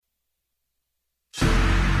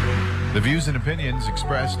The views and opinions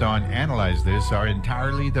expressed on Analyze This are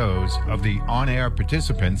entirely those of the on-air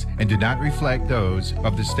participants and do not reflect those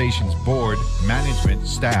of the station's board, management,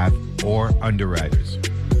 staff, or underwriters.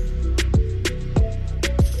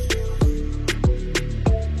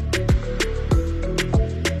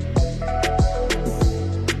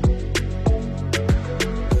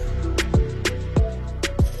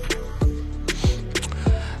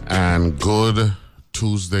 And good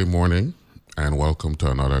Tuesday morning, and welcome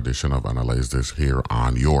to another edition of Analyze This here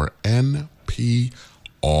on your NPR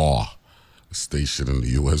station in the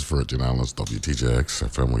U.S. Virgin Islands, WTJX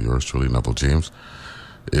FM with yours truly, Neville James.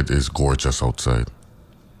 It is gorgeous outside.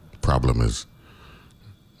 Problem is,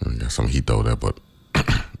 you got some heat out there, but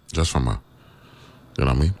just from a, you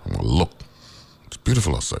know what I mean? From a look, it's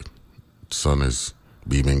beautiful outside. The sun is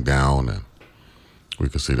beaming down, and we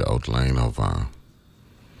can see the outline of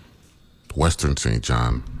Western St.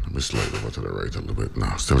 John. Let me slide over to the right a little bit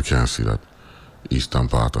now. Still can't see that eastern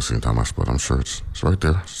part of St. Thomas, but I'm sure it's right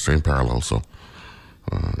there. Same parallel, so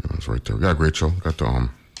it's right there. We got a great show. Got the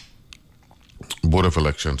Board of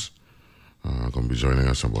Elections going to be joining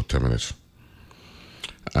us in about 10 minutes.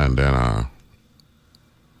 And then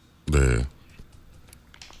the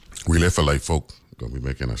Relay for Life folk going to be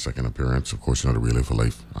making a second appearance. Of course, you know the Relay for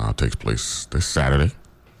Life takes place this Saturday,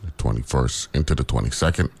 the 21st into the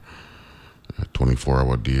 22nd.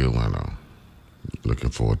 24-hour deal, and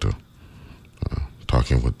looking forward to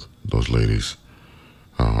talking with those ladies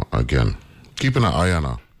again. Keeping an eye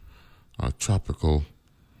on a tropical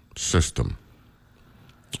system,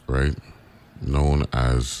 right, known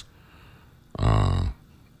as AL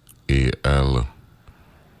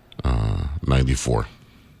 94.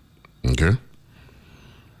 Okay.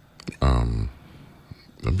 Let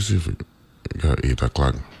me see if it got 8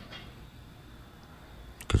 o'clock.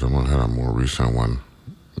 Because I'm going to have a more recent one.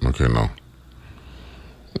 Okay, no.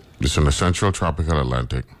 It's in the central tropical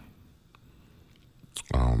Atlantic.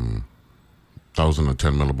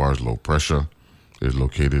 1,010 millibars low pressure is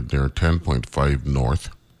located near 10.5 north,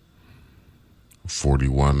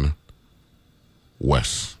 41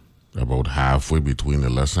 west, about halfway between the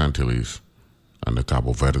Les Antilles and the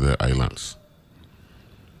Cabo Verde Islands.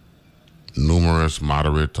 Numerous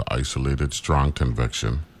moderate to isolated strong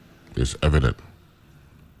convection is evident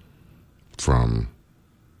from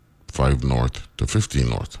 5 north to 15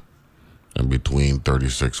 north and between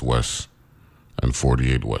 36 west and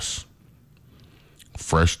 48 west.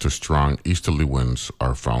 Fresh to strong easterly winds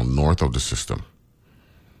are found north of the system,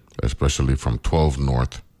 especially from 12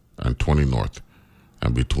 north and 20 north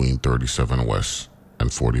and between 37 west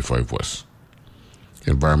and 45 west.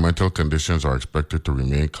 Environmental conditions are expected to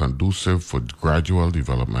remain conducive for gradual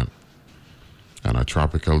development, and a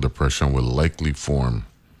tropical depression will likely form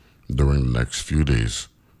during the next few days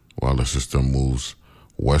while the system moves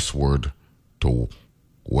westward to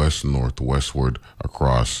west-northwestward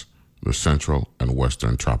across the central and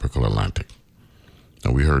western tropical Atlantic.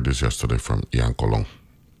 And we heard this yesterday from Ian Colon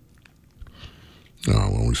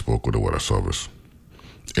when we spoke with the Weather Service.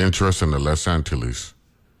 Interest in the Les Antilles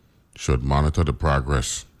should monitor the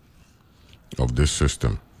progress of this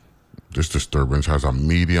system. This disturbance has a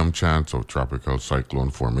medium chance of tropical cyclone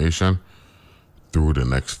formation through the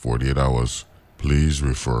next 48 hours. Please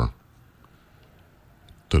refer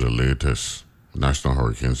to the latest National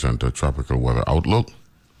Hurricane Center Tropical Weather Outlook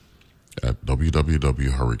at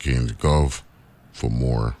www.hurricanes.gov for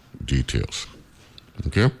more details.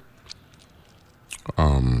 Okay?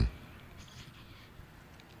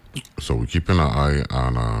 So we're keeping an eye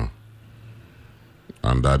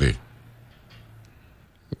on Daddy.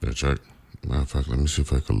 Yeah, check. Matter of fact, let me see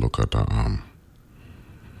if I can look at that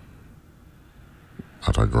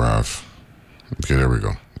at a graph. Okay, there we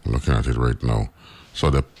go. I'm looking at it right now. So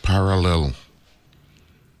the parallel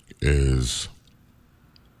is,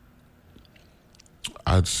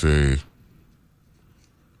 I'd say,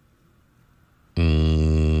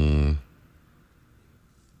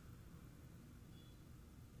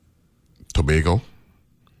 Tobago.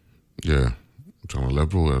 Yeah, it's on a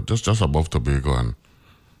level just above Tobago and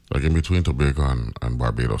like in between Tobago and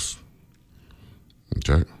Barbados.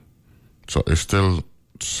 Okay, so it's still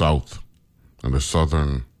south and the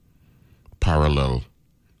southern parallel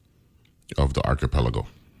of the archipelago.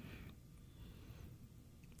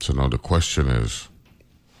 So now the question is,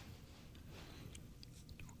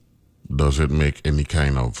 does it make any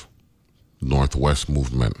kind of northwest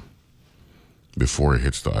movement before it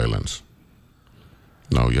hits the islands?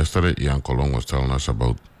 Now, yesterday, Ian Colon was telling us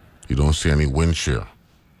about you don't see any wind shear.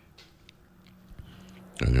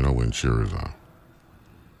 And you know, wind shear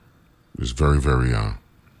is very, very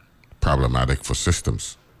problematic for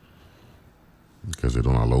systems. because they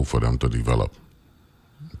don't allow for them to develop.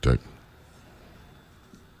 Okay.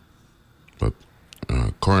 But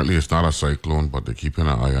currently it's not a cyclone, but they're keeping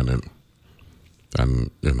an eye on it.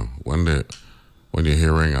 And, when you're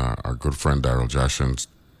hearing our good friend Terrell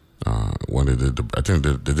when they did, I think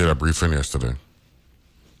they did a briefing yesterday,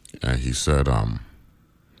 and he said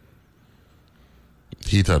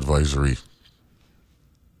heat advisory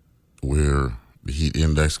where the heat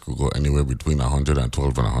index could go anywhere between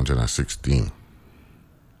 112 and 116.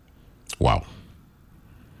 Wow.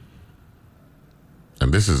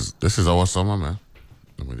 And this is our summer, man.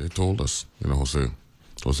 I mean, they told us,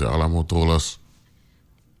 Jose Alamo told us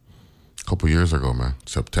a couple years ago, man,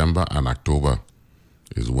 September and October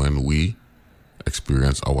is when we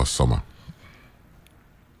experience our summer.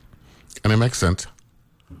 And it makes sense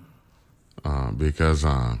because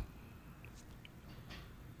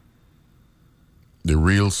the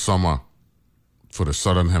real summer for the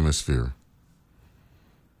Southern Hemisphere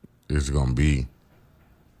is going to be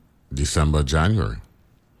December, January.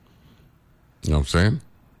 You know what I'm saying?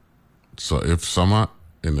 So if summer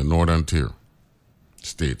in the northern tier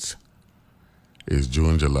states is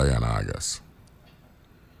June, July, and August,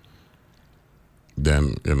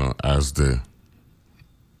 then, as the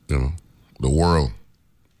world,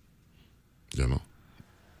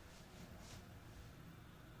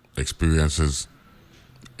 experiences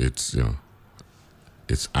its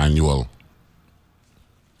annual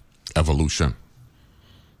evolution,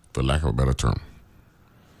 for lack of a better term,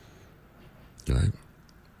 right?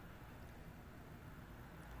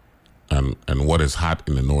 And what is hot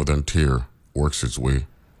in the northern tier works its way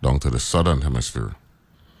down to the southern hemisphere,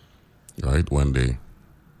 right? When they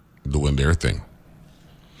doing their thing.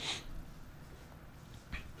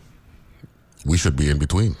 We should be in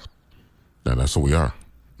between. And that's what we are.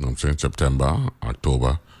 You know what I'm saying? September,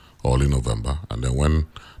 October, early November. And then when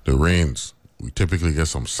the rains, we typically get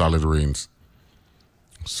some solid rains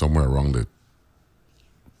somewhere around the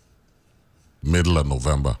middle of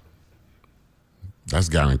November. That's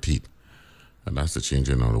guaranteed. And that's the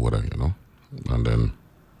changing of the weather, And then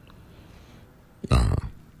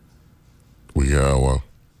we have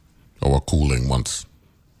our cooling months.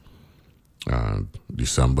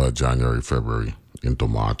 December, January, February, into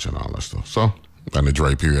March and all that stuff. So, and the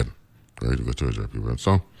dry period. Right, to go to a dry period.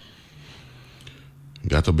 So, you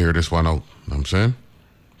got to bear this one out. You know what I'm saying?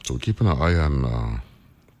 So, we're keeping an eye on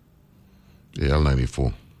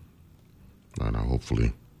AL94. And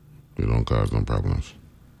hopefully, we don't cause no problems.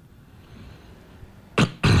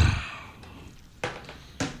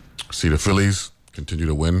 See the Phillies continue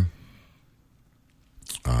to win.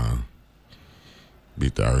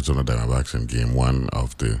 Beat the Arizona Diamondbacks in Game 1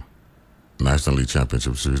 of the National League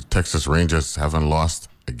Championship Series. Texas Rangers haven't lost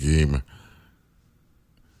a game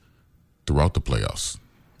throughout the playoffs.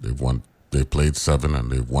 They played 7 and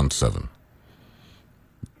they've won 7.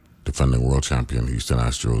 Defending world champion Houston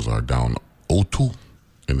Astros are down 0-2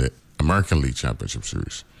 in the American League Championship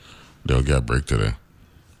Series. They'll get a break today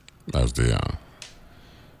as they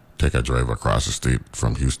take a drive across the state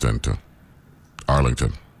from Houston to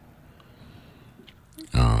Arlington.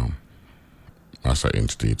 That's an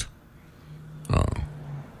in-state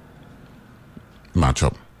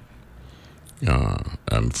matchup.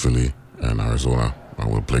 And Philly and Arizona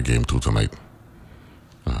will play game 2 tonight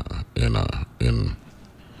in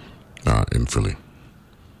Philly.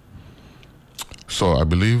 So I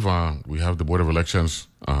believe we have the Board of Elections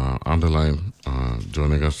on the line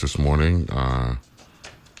joining us this morning.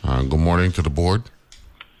 Good morning to the board.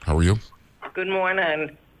 How are you? Good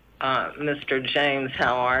morning, Mr. James.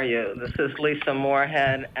 How are you? This is Lisa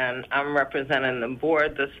Moorhead, and I'm representing the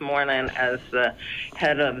board this morning as the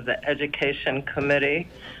head of the Education Committee.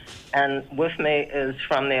 And with me is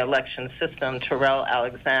from the election system, Terrell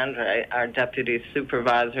Alexandre, our deputy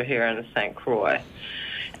supervisor here in St. Croix.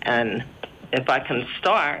 And if I can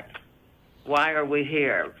start, why are we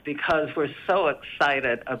here? Because we're so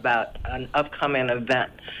excited about an upcoming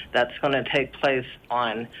event that's going to take place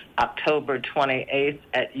on October 28th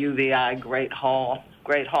at UVI Great Hall,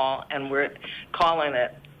 and we're calling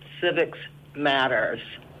it Civics Matters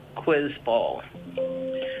Quiz Bowl.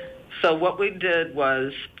 So what we did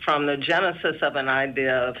was, from the genesis of an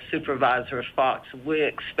idea of Supervisor Fox, we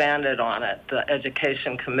expanded on it, the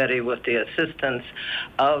Education Committee, with the assistance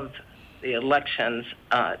of the elections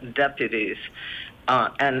deputies,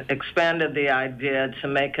 and expanded the idea to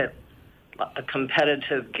make it a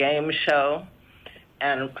competitive game show.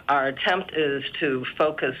 And our attempt is to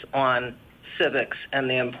focus on civics and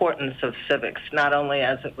the importance of civics, not only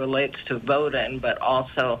as it relates to voting, but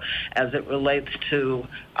also as it relates to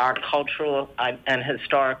our cultural and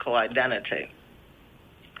historical identity.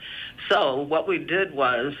 So what we did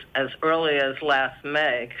was, as early as last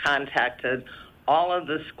May, contacted all of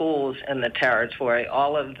the schools in the territory,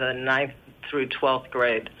 all of the 9th through 12th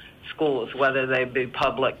grade schools, whether they be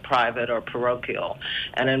public, private, or parochial,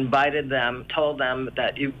 and invited them, told them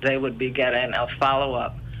that they would be getting a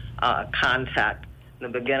follow-up contact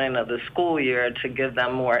in the beginning of the school year to give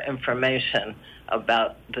them more information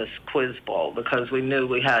about this quiz bowl, because we knew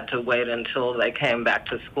we had to wait until they came back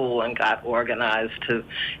to school and got organized to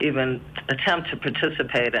even attempt to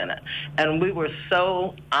participate in it. And we were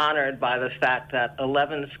so honored by the fact that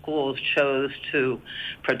 11 schools chose to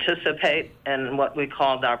participate in what we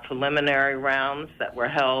called our preliminary rounds that were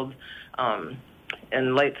held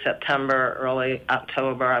in late September, early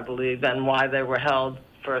October, I believe. And why they were held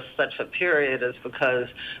for such a period is because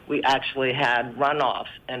we actually had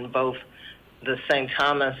runoffs in both the St.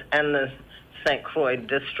 Thomas and the St. Croix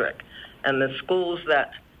district. And the schools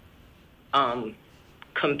that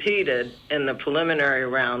competed in the preliminary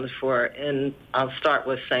rounds I'll start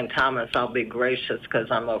with St. Thomas. I'll be gracious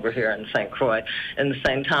because I'm over here in St. Croix. In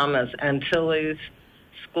St. Thomas, Antilles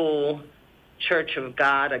School, Church of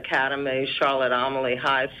God Academy, Charlotte Amalie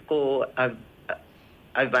High School,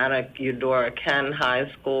 Ivana Eudora Ken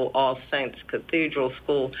High School, All Saints Cathedral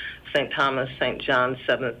School, St. Thomas St. John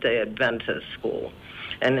Seventh-day Adventist School.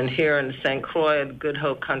 And then here in St. Croix, Good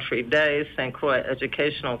Hope Country Day, St. Croix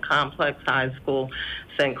Educational Complex High School,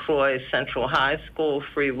 St. Croix Central High School,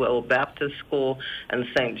 Free Will Baptist School, and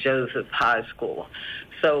St. Joseph High School.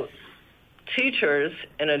 So teachers,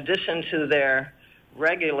 in addition to their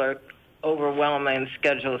regular overwhelming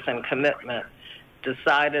schedules and commitment,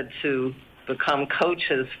 decided to become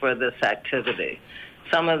coaches for this activity.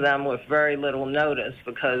 Some of them with very little notice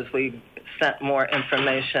because we sent more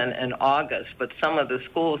information in August, but some of the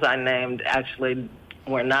schools I named actually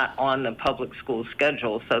were not on the public school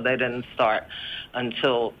schedule, so they didn't start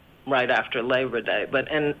until right after Labor Day.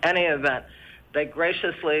 But in any event, they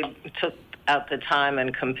graciously took out the time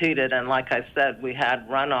and competed, and like I said, we had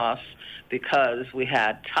runoffs because we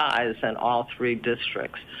had ties in all three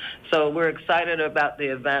districts. So we're excited about the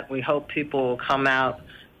event. We hope people will come out,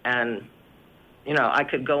 and I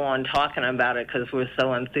could go on talking about it because we're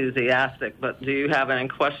so enthusiastic, but do you have any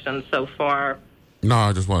questions so far? No,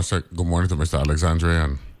 I just want to say good morning to Mr. Alexandre,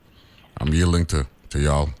 and I'm yielding to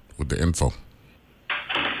y'all with the info.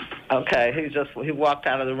 Okay, he walked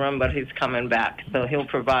out of the room, but he's coming back. So he'll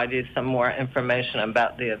provide you some more information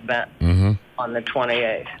about the event on the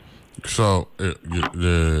 28th. So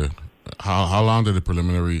how long did the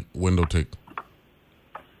preliminary window take?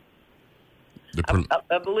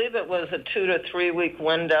 I believe it was a 2 to 3 week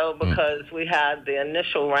window because we had the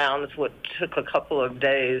initial rounds, which took a couple of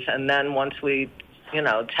days, and then once we,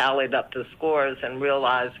 tallied up the scores and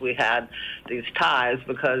realized we had these ties,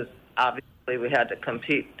 because obviously we had to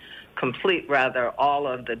complete all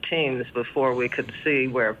of the teams before we could see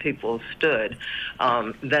where people stood.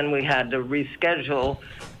 Then we had to reschedule,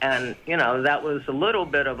 and that was a little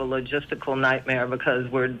bit of a logistical nightmare because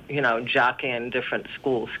we're jockeying different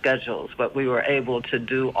school schedules, but we were able to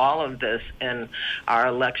do all of this in our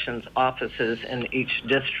elections offices in each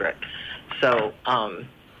district. So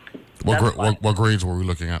what grades were we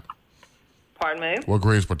looking at? Pardon me? What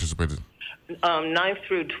grades participated? 9th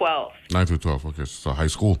through 12th. 9th through 12th, okay, so high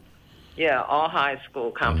school. Yeah, all high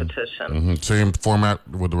school competition. Same format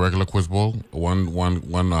with the regular quiz bowl. One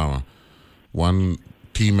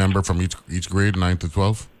team member from each grade, 9 to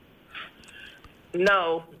 12.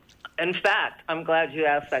 No, in fact, I'm glad you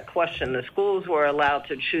asked that question. The schools were allowed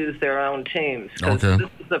to choose their own teams. Okay. This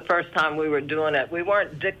is the first time we were doing it. We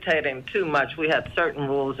weren't dictating too much. We had certain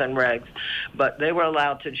rules and regs, but they were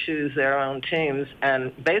allowed to choose their own teams,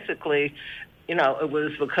 and basically, it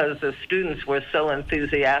was because the students were so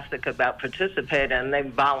enthusiastic about participating, and they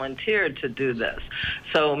volunteered to do this.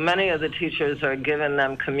 So many of the teachers are giving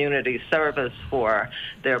them community service for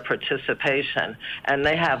their participation, and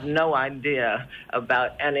they have no idea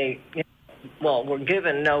about any, we're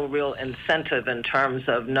given no real incentive in terms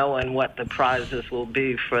of knowing what the prizes will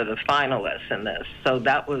be for the finalists in this. So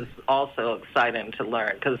that was also exciting to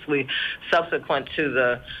learn because subsequent to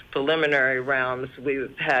the preliminary rounds,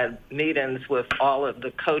 we've had meetings with all of the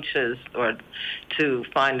coaches to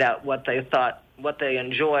find out what they thought, what they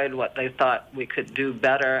enjoyed, what they thought we could do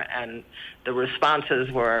better, and the responses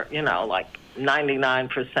were, like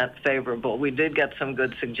 99% favorable. We did get some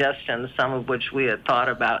good suggestions, some of which we had thought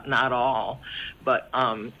about, not all, but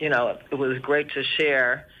it was great to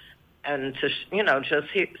share and to just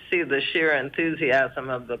see the sheer enthusiasm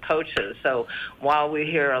of the coaches. So while we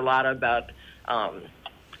hear a lot about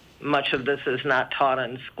much of this is not taught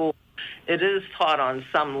in school, it is taught on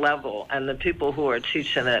some level, and the people who are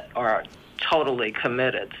teaching it are totally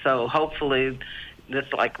committed. So hopefully this,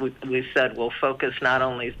 like we said, will focus not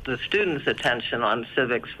only the students' attention on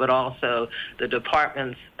civics, but also the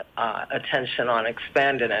department's attention on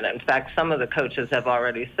expanding it. In fact, some of the coaches have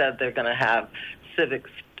already said they're going to have civics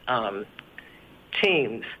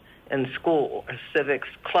teams in school, or civics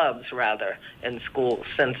clubs, rather, in school,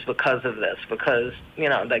 because of this, because,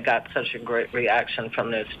 they got such a great reaction from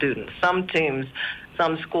their students. Some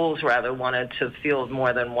schools, wanted to field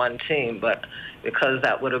more than one team, but because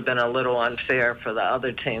that would have been a little unfair for the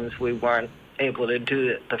other teams, we weren't able to do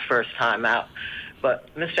it the first time out. But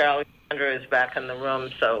Mr. Alexandre is back in the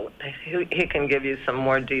room, so he can give you some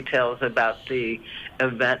more details about the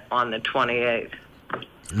event on the 28th.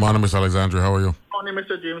 Morning, Mr. Alexandre. How are you? Morning,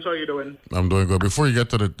 Mr. James. How are you doing? I'm doing good. Before you get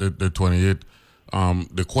to the 28th,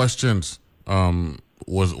 the questions,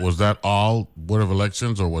 was that all Board of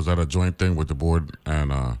Elections, or was that a joint thing with the board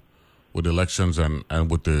and with elections and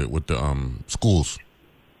with the schools?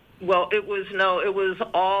 Well, it was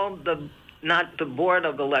all not the Board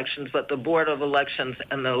of Elections, but the Board of Elections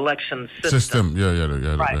and the election system.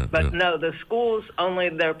 Yeah. Right, but no, the schools, only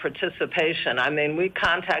their participation. I mean, we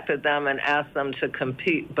contacted them and asked them to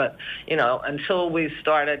compete, but, until we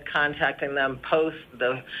started contacting them post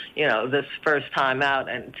this first time out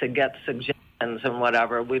and to get suggestions and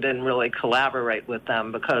whatever, we didn't really collaborate with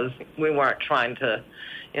them because we weren't trying to,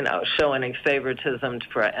 show any favoritism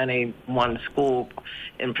for any one school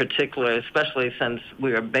in particular, especially since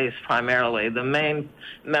we were based primarily. The main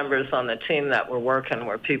members on the team that were working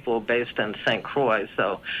were people based in St. Croix,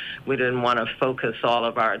 so we didn't want to focus all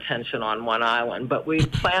of our attention on one island. But we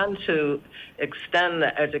plan to extend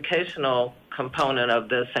the educational component of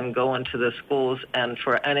this and go into the schools, and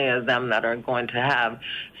for any of them that are going to have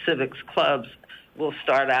civics clubs, we'll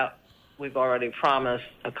start out. We've already promised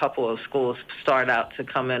a couple of schools start out to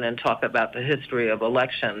come in and talk about the history of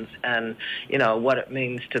elections and, what it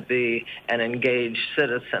means to be an engaged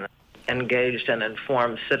citizen, engaged and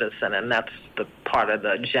informed citizen, and that's the part of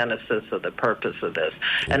the genesis of the purpose of this.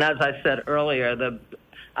 And as I said earlier, the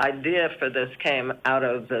idea for this came out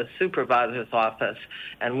of the supervisor's office,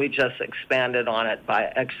 and we just expanded on it by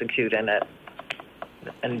executing it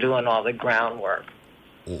and doing all the groundwork.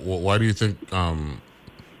 Why do you think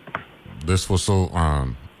this was so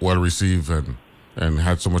well received and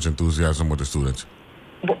had so much enthusiasm with the students?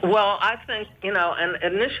 Well, I think, and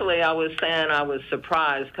initially I was saying I was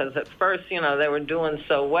surprised because at first, they were doing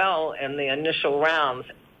so well in the initial rounds,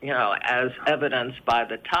 as evidenced by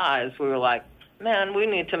the ties. We were like, man, we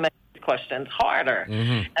need to make these questions harder.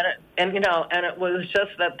 Mm-hmm. And it was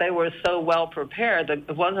just that they were so well prepared.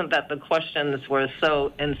 It wasn't that the questions were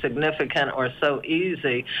so insignificant or so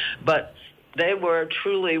easy, but they were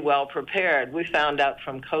truly well prepared. We found out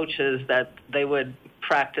from coaches that they would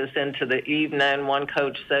practice into the evening. One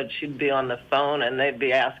coach said she'd be on the phone and they'd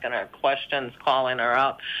be asking her questions, calling her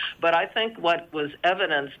out. But I think what was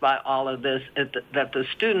evidenced by all of this is that the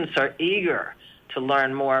students are eager to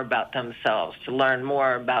learn more about themselves, to learn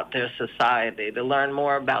more about their society, to learn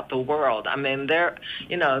more about the world. I mean, they're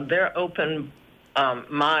open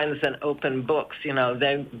minds and open books.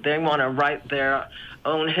 They want to write their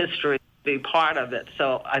own history, be part of it.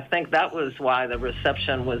 So I think that was why the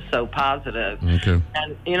reception was so positive. Okay.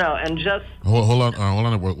 And and just hold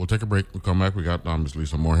on. We'll take a break. We'll come back. We got Ms.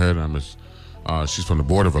 Lisa Moorhead and she's from the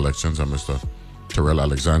Board of Elections, and Mr. Terrell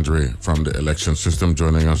Alexandre from the election system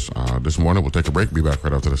joining us this morning. We'll take a break. Be back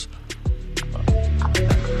right after this.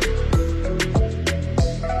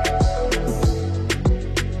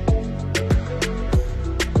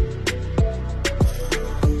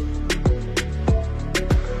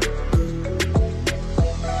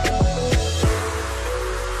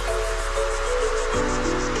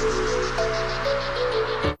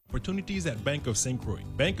 Opportunities at Bank of St. Croix.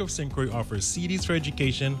 Bank of St. Croix offers CDs for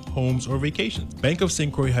education, homes, or vacations. Bank of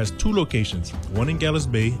St. Croix has two locations, one in Gallows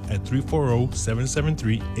Bay at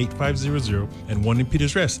 340-773-8500 and one in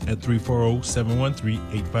Peters Rest at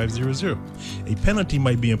 340-713-8500. A penalty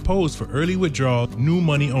might be imposed for early withdrawal, new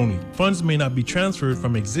money only. Funds may not be transferred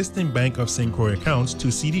from existing Bank of St. Croix accounts to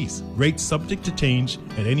CDs. Rates subject to change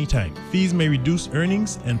at any time. Fees may reduce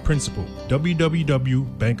earnings and principal.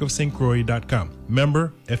 www.bankofstcroix.com.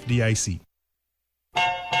 Member FDIC.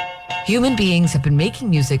 Human beings have been making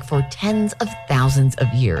music for tens of thousands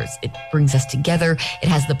of years. It brings us together. It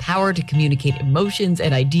has the power to communicate emotions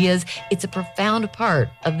and ideas. It's a profound part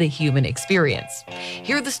of the human experience.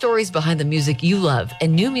 Hear the stories behind the music you love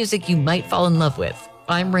and new music you might fall in love with.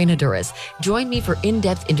 I'm Raina Duras. Join me for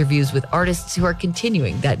in-depth interviews with artists who are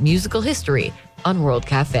continuing that musical history on World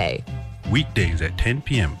Cafe. Weekdays at 10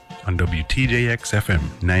 p.m. on WTJX FM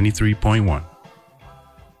 93.1.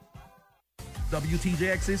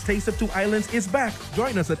 WTJX's Taste of Two Islands is back.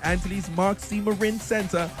 Join us at Antilles Mark C. Marin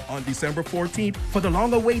Center on December 14th for the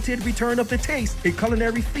long-awaited return of the Taste, a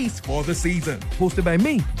culinary feast for the season. Hosted by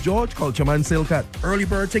me, George Culturman Silcat. Early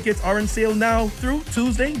bird tickets are on sale now through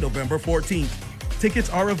Tuesday, November 14th. Tickets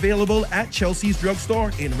are available at Chelsea's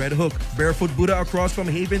Drugstore in Red Hook, Barefoot Buddha across from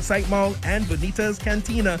Haven Site Mall, and Bonita's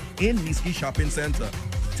Cantina in Niski Shopping Center.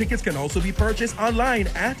 Tickets can also be purchased online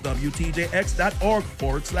at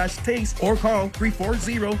wtjx.org/taste or call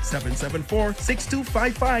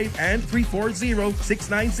 340-774-6255 and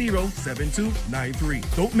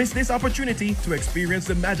 340-690-7293. Don't miss this opportunity to experience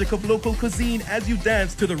the magic of local cuisine as you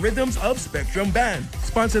dance to the rhythms of Spectrum Band.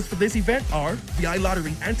 Sponsors for this event are VI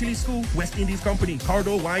Lottery, Antilles School, West Indies Company,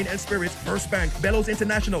 Cardo Wine and Spirits, First Bank, Bellows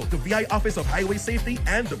International, the VI Office of Highway Safety,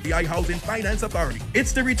 and the VI Housing Finance Authority.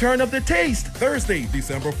 It's the return of the Taste, Thursday,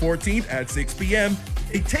 December 14th at 6 p.m.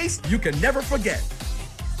 A taste you can never forget.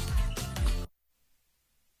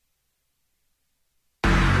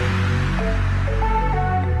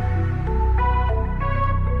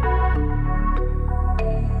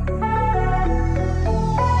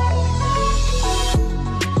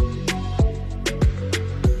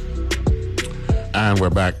 And we're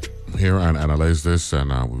back here and analyze this, and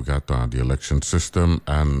we've got the election system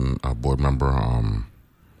and board member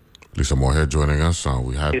Lisa Moorhead joining us.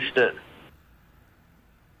 We had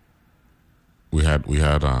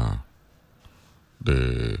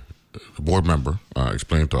the board member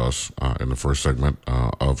explain to us in the first segment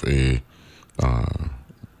of a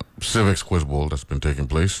civics quiz bowl that's been taking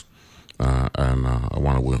place, and I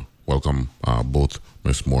want to welcome both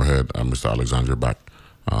Ms. Moorhead and Mr. Alexandre back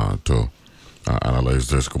to analyze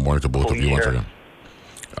this. Good morning to both of you once again.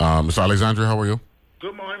 Mr. Alexandre, how are you?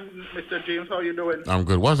 Good morning, Mr. James. How are you doing? I'm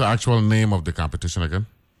good. What's the actual name of the competition again?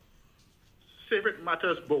 Civic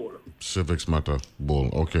Matters Bowl. Civics Matter Bowl.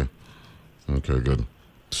 Okay. Okay, good.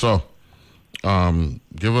 So,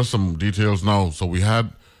 give us some details now. So we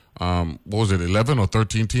had, what was it, 11 or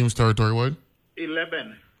 13 teams territory-wide?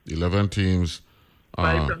 11. 11 teams.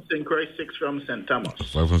 5 from St. Croix, 6 from St. Thomas.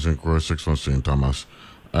 5 from St. Croix, 6 from St. Thomas.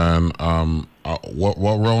 And what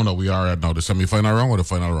round are we at now? The semi-final round or the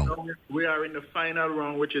final round? We are in the final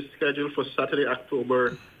round, which is scheduled for Saturday,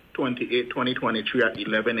 October 28, 2023 at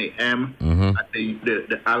 11 a.m. At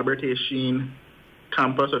the Albert A. Sheen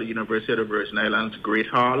campus of the University of the Virgin Islands Great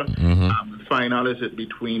Hall. The final is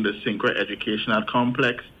between the St. Croix Educational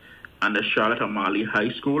Complex and the Charlotte O'Malley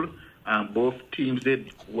High School. Both teams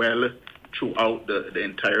did well throughout the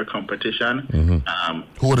entire competition.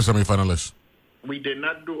 Who were the semi-finalists? We did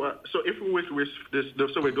not do so. If we wish this,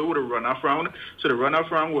 so we go with a runoff round. So the runoff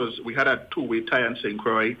round was we had a 2-way tie in St.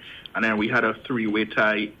 Croix, and then we had a 3-way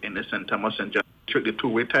tie in the St. Thomas and John. The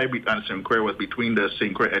 2-way tie on St. Croix was between the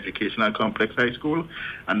St. Croix Educational Complex High School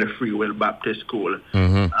and the Free Will Baptist School.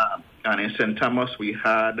 And in St. Thomas we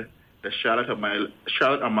had the Charlotte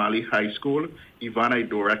O'Malley High School, Ivana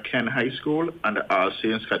Idora Ken High School, and the All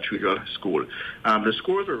Saints Cathedral School. The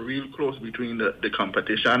scores were real close between the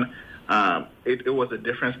competition. It was a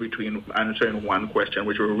difference between answering one question,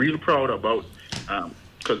 which we're real proud about,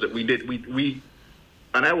 because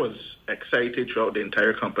and I was excited throughout the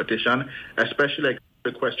entire competition, especially like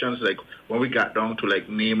the questions like when we got down to like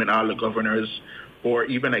naming all the governors, or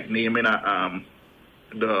even like naming a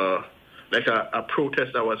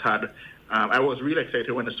protest that was had. I was really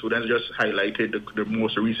excited when the students just highlighted the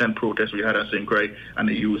most recent protest we had at St. Croix, and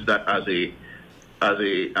they used that as a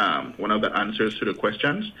one of the answers to the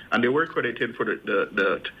questions, and they were credited for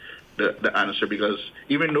the answer, because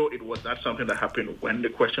even though it was not something that happened when the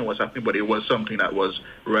question was happening, but it was something that was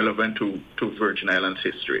relevant to Virgin Islands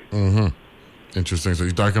history. Interesting. So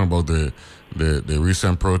you're talking about the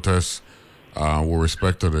recent protests with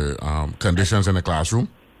respect to the conditions in the classroom?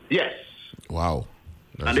 Yes. Wow.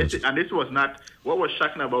 And this was not, what was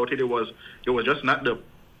shocking about it, it was just not the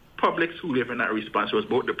publics who live in that response, it was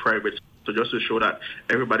both the private. So just to show that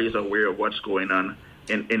everybody is aware of what's going on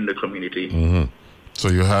in the community. So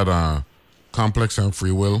you had Complex and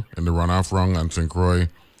Free Will in the runoff round, and St. Croix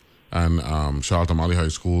and Charlotte O'Malley High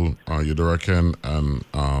School, Eudora Ken and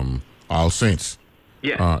All Saints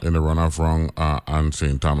in the runoff round, and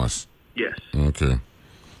St. Thomas. Yes. Okay.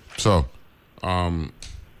 So talk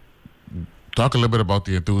a little bit about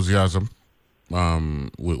the enthusiasm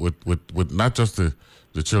with not just the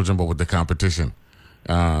children, but with the competition.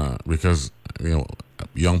 Because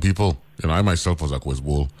young people, I myself was a quiz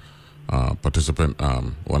bowl participant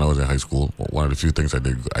when I was in high school. One of the few things I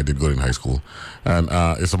did good in high school, and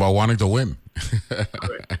it's about wanting to win.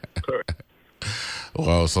 Correct.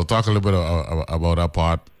 Well, so talk a little bit about that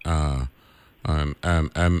part and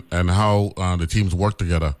how the teams work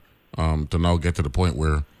together to now get to the point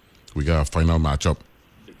where we got a final matchup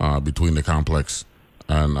between the complex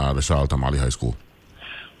and the Charlotte Tamale High School.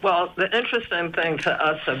 Well, the interesting thing to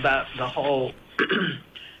us about the whole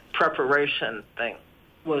preparation thing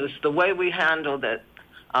was the way we handled it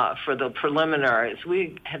for the preliminaries.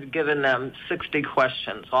 We had given them 60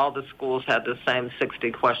 questions. All the schools had the same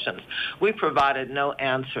 60 questions. We provided no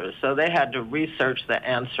answers, so they had to research the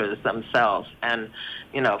answers themselves. And,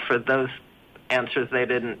 for those answers they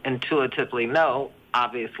didn't intuitively know,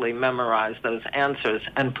 obviously memorize those answers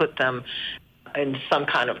and put them in some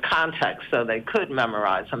kind of context so they could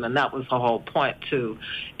memorize them. And that was the whole point, to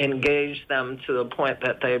engage them to the point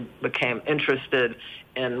that they became interested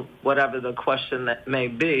in whatever the question that may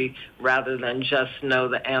be, rather than just know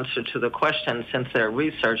the answer to the question. Since they're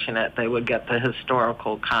researching it, they would get the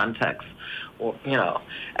historical context,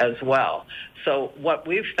 as well. So what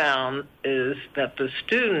we found is that the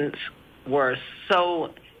students were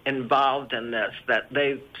so involved in this that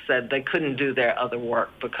they said they couldn't do their other work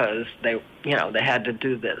because they had to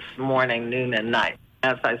do this morning, noon, and night.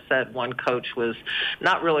 As I said, one coach was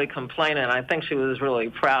not really complaining. I think she was really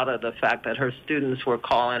proud of the fact that her students were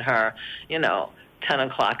calling her, 10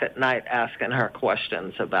 o'clock at night asking her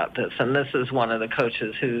questions about this. And this is one of the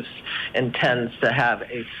coaches who intends to have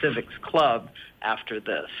a civics club after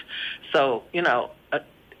this. So,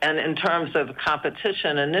 and in terms of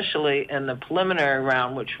competition, initially in the preliminary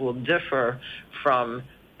round, which will differ from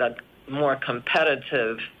the more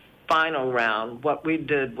competitive final round, what we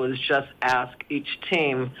did was just ask each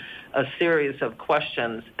team a series of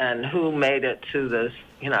questions, and who made it to this,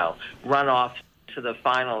 runoff to the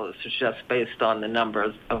finals is just based on the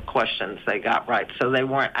number of questions they got right. So they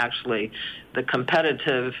weren't actually, the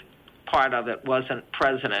competitive part of it wasn't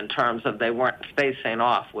present in terms of they weren't facing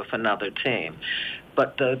off with another team.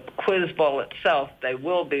 But the quiz bowl itself, they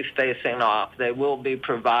will be facing off. They will be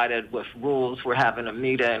provided with rules. We're having a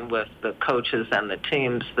meeting with the coaches and the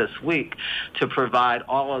teams this week to provide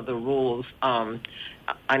all of the rules.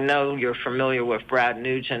 I know you're familiar with Brad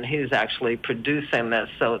Nugent. He's actually producing this,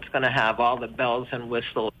 so it's going to have all the bells and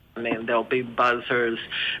whistles. I mean, there'll be buzzers.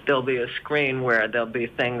 There'll be a screen where there'll be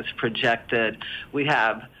things projected. We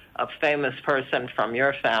have a famous person from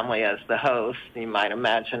your family as the host. You might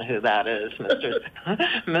imagine who that is.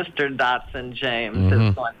 Mr. Dotson James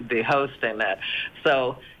is going to be hosting it.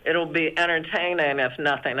 So it'll be entertaining, if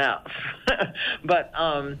nothing else. But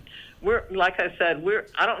we're, like I said,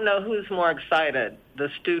 I don't know who's more excited, the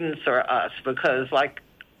students or us, because like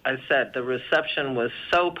I said, the reception was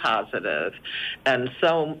so positive and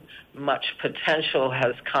so much potential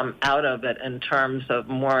has come out of it in terms of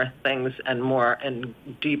more things and more and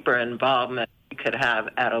deeper involvement we could have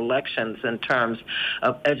at elections in terms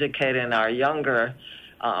of educating our younger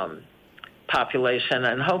population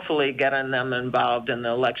and hopefully getting them involved in the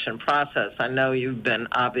election process. I know you've been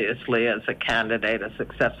obviously as a candidate, a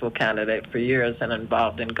successful candidate for years and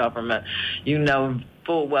involved in government. You know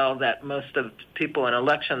full well that most of people in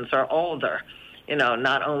elections are older,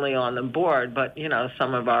 not only on the board, but,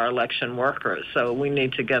 some of our election workers. So we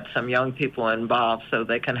need to get some young people involved so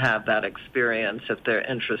they can have that experience if they're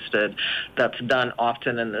interested. That's done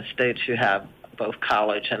often in the states. You have both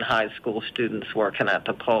college and high school students working at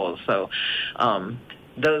the polls. So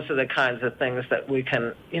those are the kinds of things that we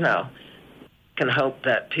can hope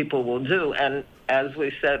that people will do. And as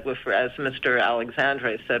we said, as Mr.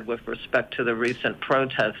 Alexandre said, with respect to the recent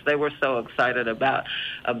protests, they were so excited about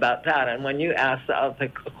that. And when you asked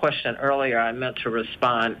the question earlier, I meant to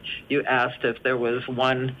respond. You asked if there was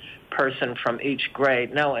one person from each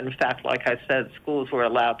grade. No, in fact, like I said, schools were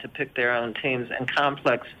allowed to pick their own teams, and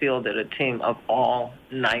Complex fielded a team of all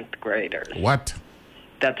ninth graders. What?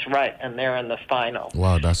 That's right, and they're in the final.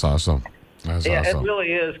 Wow, that's awesome. That's awesome. It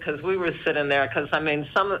really is, because we were sitting there, because,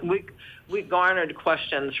 we garnered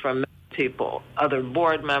questions from people, other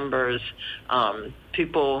board members,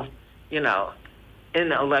 people, in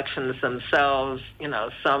elections themselves,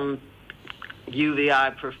 some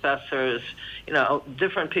UVI professors,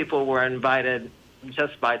 different people were invited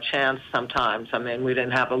just by chance sometimes. We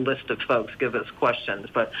didn't have a list of folks give us questions,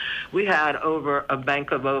 but we had a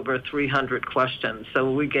bank of over 300 questions.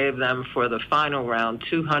 So we gave them for the final round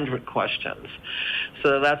 200 questions.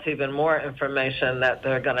 So that's even more information that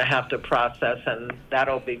they're going to have to process, and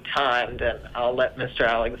that'll be timed. And I'll let Mr.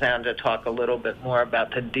 Alexandre talk a little bit more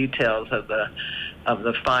about the details of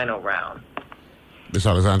the final round.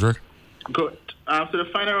 Mr. Alexandre? Good. So the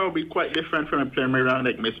final round will be quite different from the preliminary round,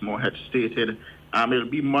 like Ms. Moorhead stated. It'll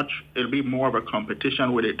be more of a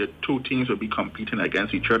competition where the two teams will be competing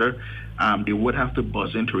against each other. They would have to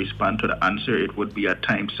buzz in to respond to the answer. It would be a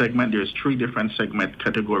time segment. There's 3 different segment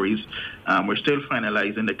categories. We're still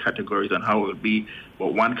finalizing the categories and how it will be.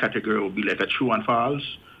 But one category will be like a true and false.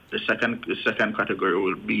 The second category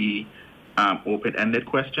will be open-ended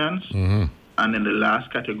questions. Mm-hmm. And then the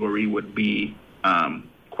last category would be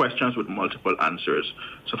questions with multiple answers.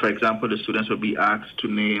 So, for example, the students will be asked to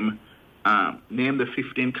name the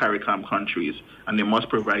 15 CARICOM countries, and they must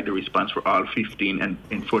provide the response for all 15 and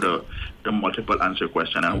for the multiple answer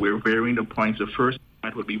question. And we're varying the points. The first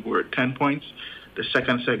segment will be worth 10 points. The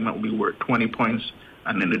second segment will be worth 20 points.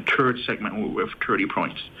 And then the third segment will be worth 30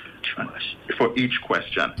 points for each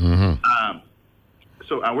question. Mm-hmm.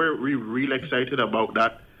 So we're really excited about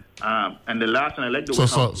that. And the last, and I like the way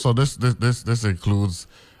so this includes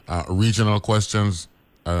regional questions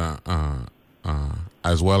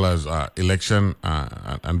as well as election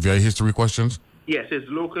and VI history questions. Yes, it's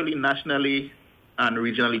locally, nationally, and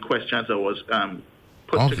regionally questions that was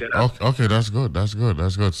put together. Okay, that's good.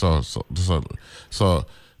 So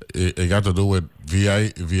it got to do with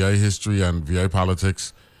VI history and VI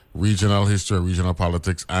politics, regional history, regional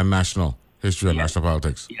politics, and national history and national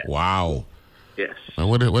politics. Yes. Wow. Yes.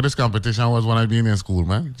 What this competition was when I been in school,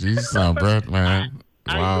 man. Jesus, Brett, man.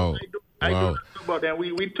 Wow. I don't know about that.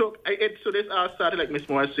 We took it. So this all started, like Miss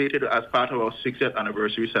Moore stated, as part of our 60th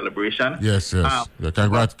anniversary celebration. Yes.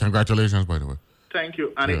 Congratulations, by the way. Thank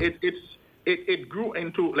you. And it grew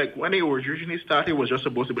into, like, when it was originally started, it was just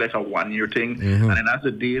supposed to be like a 1-year thing. Mm-hmm. And then as the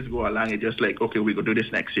days go along, it just like, okay, we're going to do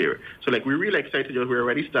this next year. So, like, we're really excited. We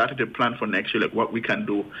already started to plan for next year, like, what we can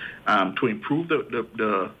do to improve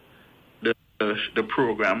the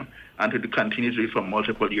program and to continue to do it for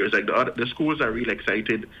multiple years. Like, the schools are really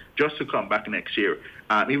excited just to come back next year.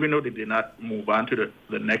 Even though they did not move on to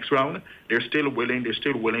the next round, they're still willing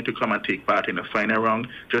to come and take part in the final round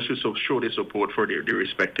just to show their support for their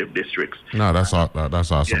respective districts. No, that's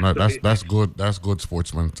awesome. Yeah, that's good. That's good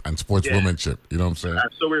sportsman and sportswomanship. You know what I'm saying?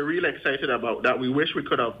 So we're really excited about that. We wish we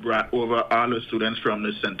could have brought over all the students from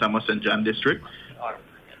the St. Thomas and John district.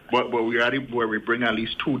 But we're at it where we bring at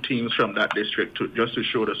least 2 teams from that district just to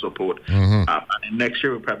show the support. Mm-hmm. And next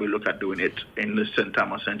year we'll probably look at doing it in the St.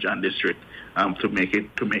 Thomas and John district to make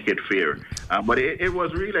it fair. But it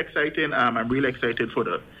was really exciting. I'm really excited for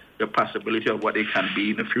the possibility of what it can be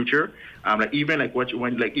in the future. Even I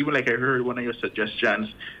heard one of your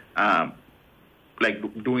suggestions. Like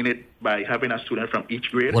doing it by having a student from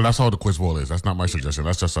each grade. Well, that's how the quiz bowl is. That's not my suggestion.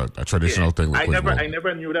 That's just a traditional thing with quiz bowl. I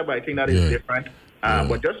never knew that, but I think that is different.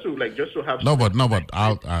 But just to have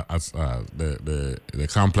the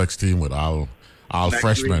complex team with all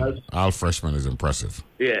freshmen is impressive.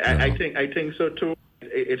 Yeah, I think so too.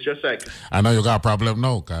 It's just like, I know you got a problem.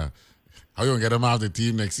 No, how you gonna get them out of the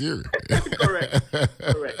team next year? Correct.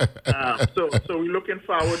 So we're looking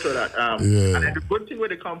forward to that. And the good thing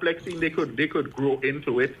with the complex team, they could grow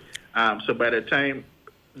into it. So by the time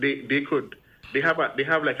they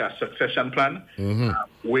have like a succession plan, mm-hmm.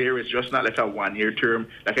 Where it's just not like a 1-year term.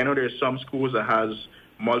 Like, I know there's some schools that has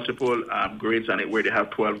multiple grades on it where they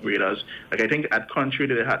have 12 graders. Like, I think at Country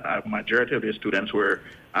they had a majority of their students were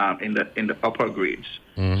in the upper grades.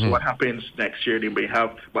 Mm-hmm. So what happens next year? They may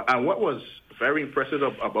have. But what was very impressive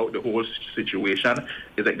about the whole situation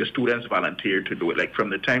is like the students volunteered to do it. Like,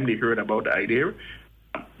 from the time they heard about the idea,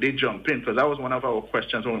 they jumped in, because that was one of our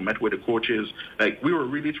questions when we met with the coaches. Like, we were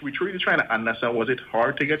really trying to understand, was it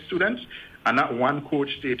hard to get students? And not one coach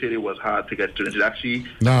stated it was hard to get students. It actually,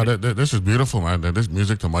 this is beautiful, man. This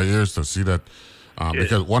music to my ears to see that,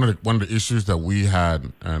 because one of the issues that we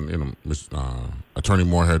had, and Attorney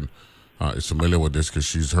Moorhead is familiar with this because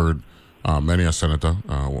she's heard many a senator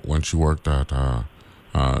when she worked at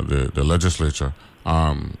the legislature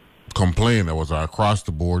complain. There was across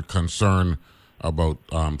the board concern about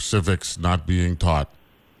civics not being taught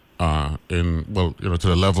to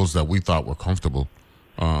the levels that we thought were comfortable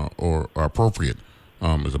or appropriate,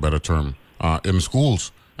 is a better term, in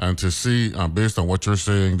schools. And to see, based on what you're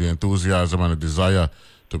saying, the enthusiasm and the desire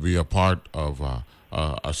to be a part of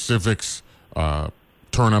a civics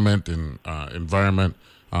tournament and environment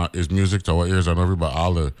is music to our ears. I know everybody,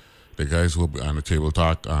 all the guys who will be on the table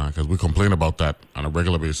talk, because we complain about that on a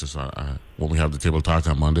regular basis when we have the table talk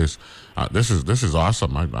on Mondays. This is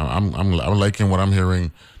awesome. I'm liking what I'm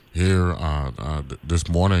hearing here this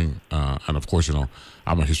morning, and of course,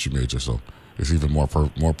 I'm a history major, so it's even more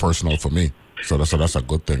personal for me. So that's a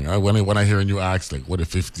good thing. When I hear you ask, like, what are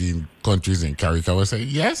 15 countries in CARICOM, I say,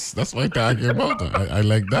 yes, that's what I'm talking about. I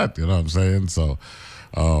like that, you know what I'm saying? So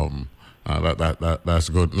that's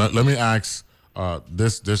good. Let me ask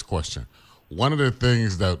this question. one of the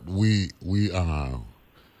things that we've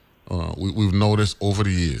noticed over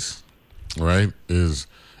the years, right, is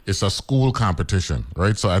it's a school competition,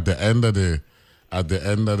 right? So at the end of the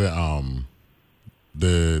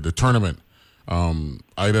tournament,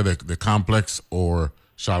 either the complex or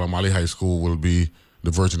Shalamali High School will be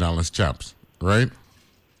the Virgin Islands champs, right?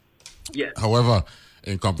 Yes. However,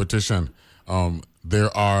 in competition,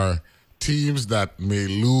 there are teams that may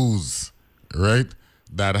lose, right,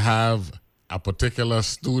 that have a particular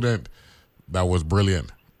student that was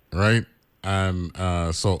brilliant, right? And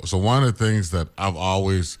so one of the things that I've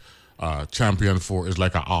always championed for is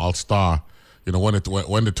like an all-star. You know, when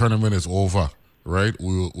the tournament is over, right,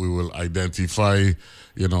 we will identify,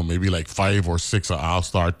 you know, maybe like 5 or 6 an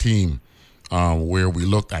all-star team where we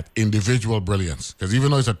looked at individual brilliance. Because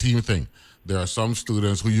even though it's a team thing, there are some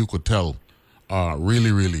students who you could tell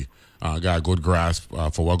really got a good grasp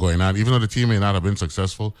for what's going on. Even though the team may not have been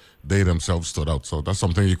successful, they themselves stood out. So that's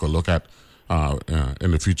something you could look at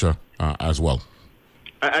in the future as well.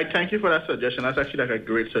 I thank you for that suggestion. That's actually like a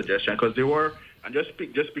great suggestion because there were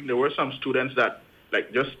some students that,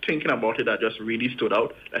 like, just thinking about it, that just really stood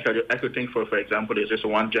out. Like I could think for example, there's just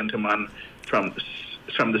one gentleman from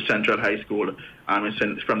the Central High School,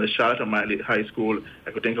 from the Charlotte O'Malley High School.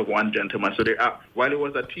 I could think of one gentleman. So while it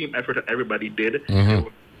was a team effort that everybody did,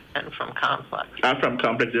 And from Complex. I'm from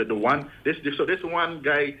Complex. This one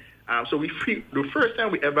guy. The first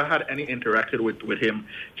time we ever had any interacted with him,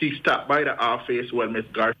 he stopped by the office when Miss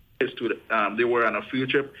Garcia they were on a field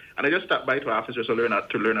trip, and I just stopped by to the office just to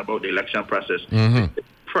learn about the election process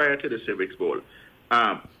prior to the Civics Bowl.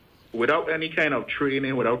 Without any kind of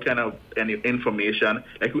training, without kind of any information,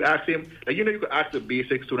 like we asked him, like, you know, you could ask the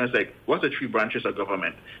basic students, like, what's the 3 branches of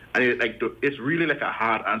government? And it's really like a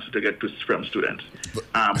hard answer to get from students.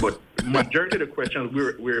 But majority of the questions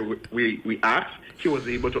we asked, he was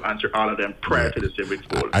able to answer all of them prior to the Civics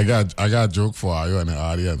Bowl. I got a joke for you in the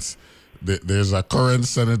audience. There's a current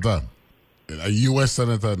senator, a U.S.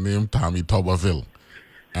 senator named Tommy Tuberville.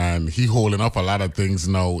 And he holding up a lot of things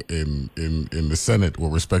now in the Senate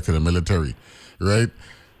with respect to the military, right?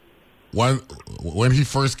 When he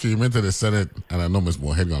first came into the Senate, and I know Ms.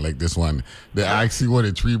 Moorhead gonna like this one, they asked him what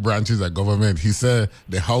the 3 branches of government. He said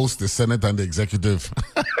the House, the Senate, and the Executive.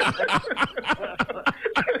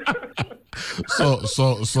 So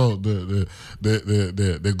the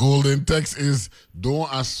golden text is, don't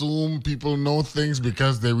assume people know things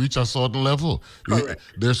because they reach a certain level.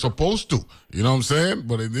 They're supposed to, you know what I'm saying?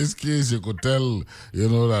 But in this case, you could tell, you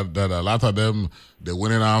know, that a lot of them, they're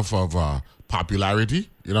winning off of popularity,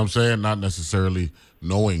 you know what I'm saying? Not necessarily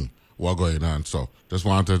knowing what's going on. So just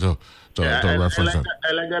wanted to reference that.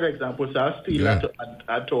 I like that example. So I'll steal that to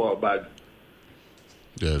add to our bag.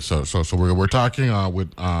 Yeah, so we're talking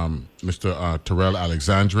with Mr. Terrell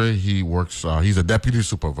Alexandre. He works. He's a deputy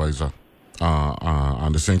supervisor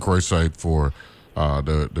on the St. Croix side for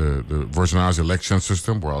the Virgin Islands election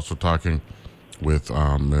system. We're also talking with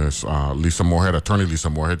Ms. Lisa Moorhead, Attorney Lisa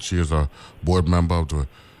Moorhead. She is a board member of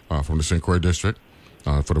from the St. Croix district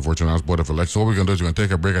for the Virgin Islands Board of Elections. So what we're gonna do is we're gonna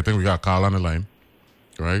take a break. I think we got a call on the line,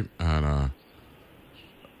 right? And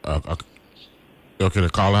okay,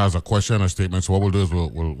 the caller has a question, a statement. So what we'll do is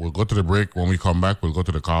we'll go to the break. When we come back, we'll go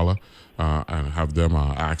to the caller and have them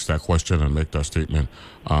ask that question and make that statement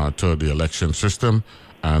to the election system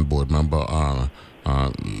and board member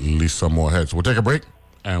Lisa Moorhead. So we'll take a break,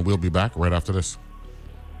 and we'll be back right after this.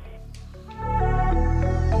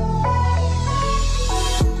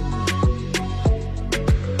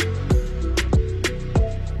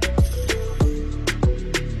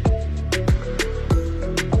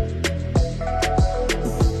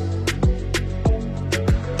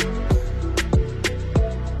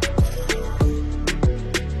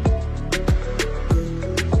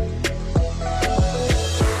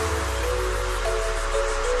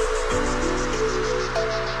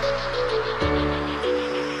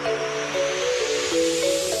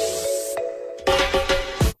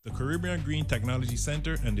 Green Technology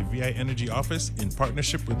Center and the VI Energy Office, in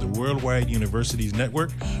partnership with the Worldwide Universities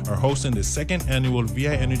Network, are hosting the 2nd annual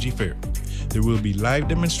VI Energy Fair. There will be live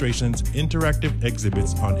demonstrations, interactive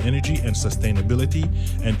exhibits on energy and sustainability,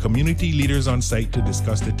 and community leaders on site to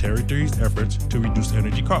discuss the territory's efforts to reduce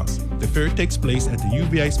energy costs. The fair takes place at the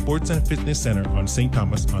UVI Sports and Fitness Center on St.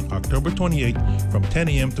 Thomas on October 28th from 10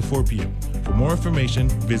 a.m. to 4 p.m. For more information,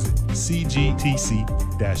 visit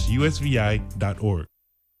cgtc-usvi.org.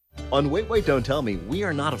 On Wait, Don't Tell Me, we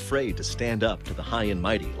are not afraid to stand up to the high and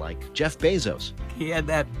mighty like Jeff Bezos. He had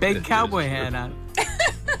that big cowboy hat on.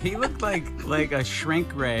 He looked like a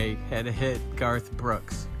shrink ray had hit Garth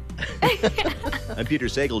Brooks. I'm Peter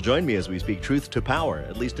Sagal. Join me as we speak truth to power,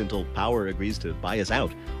 at least until power agrees to buy us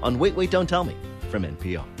out, on Wait, Wait, Don't Tell Me from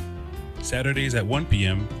NPR. Saturdays at 1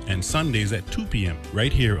 p.m. and Sundays at 2 p.m.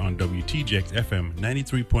 right here on WTJX FM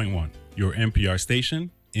 93.1, your NPR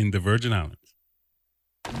station in the Virgin Islands.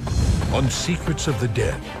 On Secrets of the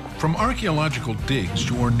Dead, from archaeological digs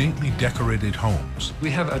to ornately decorated homes.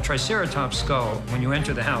 We have a Triceratops skull. When you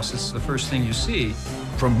enter the house, it's the first thing you see.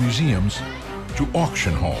 From museums to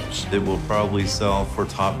auction halls. It will probably sell for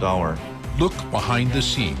top dollar. Look behind the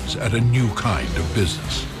scenes at a new kind of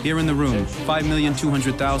business. Here in the room,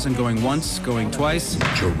 5,200,000 going once, going twice.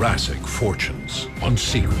 Jurassic Fortunes on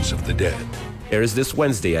Secrets of the Dead. Airs this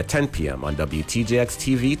Wednesday at 10 p.m. on WTJX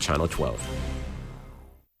TV, Channel 12.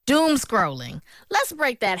 Doom scrolling. Let's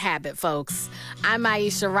break that habit, folks. I'm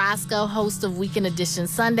Aisha Roscoe, host of Weekend Edition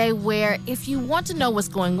Sunday, where if you want to know what's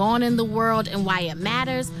going on in the world and why it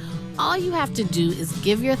matters, all you have to do is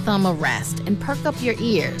give your thumb a rest and perk up your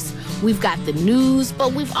ears. We've got the news,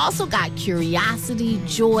 but we've also got curiosity,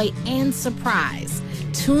 joy, and surprise.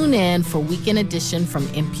 Tune in for Weekend Edition from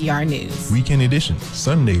NPR News. Weekend Edition,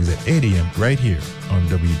 Sundays at 8 a.m. right here on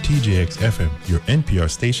WTJX FM, your NPR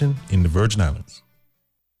station in the Virgin Islands.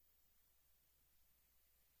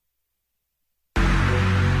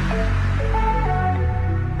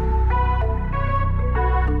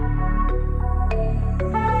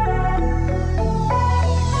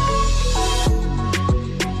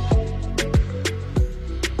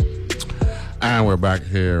 And we're back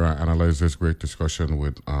here analyze this great discussion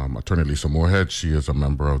with Attorney Lisa Moorhead. She is a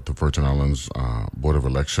member of the Virgin Islands Board of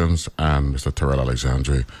Elections, and Mr. Terrell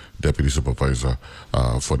Alexandre, Deputy Supervisor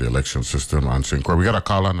for the election system on St. Croix. We got a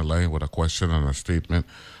call on the line with a question and a statement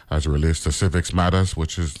as it relates to Civics Matters,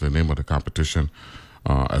 which is the name of the competition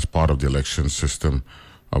as part of the election system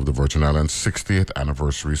of the Virgin Islands 60th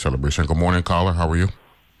anniversary celebration. Good morning, caller. How are you?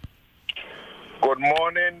 Good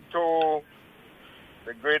morning to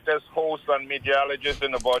the greatest host and meteorologist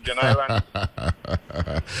in the Virgin Islands.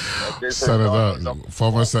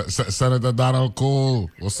 Senator Donald Cole.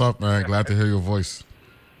 What's up, man? Glad to hear your voice.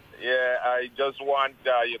 Yeah, I just want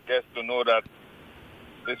your guests to know that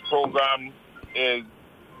this program is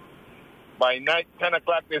by 10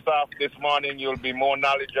 o'clock this morning, you'll be more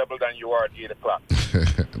knowledgeable than you are at 8 o'clock.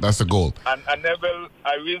 That's the goal. And Neville,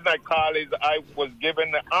 the reason I call is I was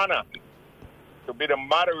given the honor to be the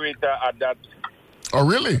moderator at that. Oh,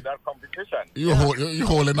 really? That competition. You're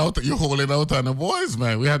holding out. You're holding out on the boys,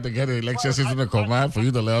 man. We had to get the election system to come out for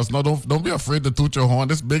you to let us know. Don't be afraid to toot your horn.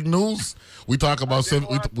 This big news. We talk about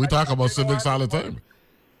we talk about civics all the time.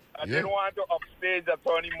 I didn't want to upstage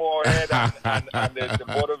Attorney Moorhead and the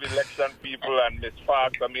Board of Election people and Ms.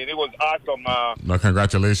 Fox. I mean, it was awesome. No,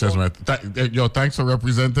 congratulations, man. Thanks for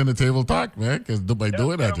representing the table talk, man. Because by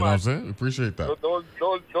doing that, you know what I'm saying? Appreciate that. Those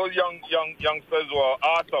youngsters were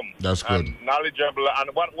awesome. That's good. And knowledgeable.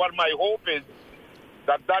 And what my hope is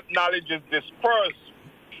that knowledge is dispersed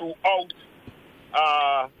throughout,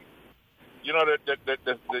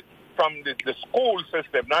 from the school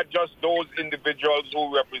system, not just those individuals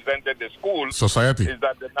who represented the school. Society. Is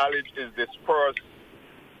that the knowledge is dispersed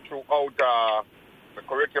throughout the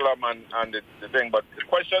curriculum and the thing. But the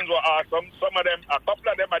questions were awesome. A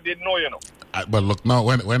couple of them I didn't know, But look, now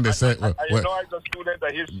when they say... as a student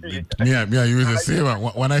of history. Yeah, you was the same.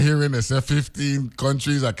 When I hear in they say 15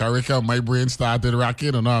 countries, a curriculum, my brain started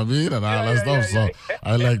rocking, you know what I mean? And all that stuff. So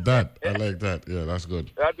I like that. Yeah, that's good.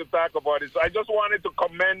 I had to talk about it. So I just wanted to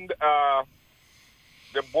commend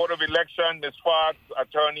the Board of Election, Ms. Fox,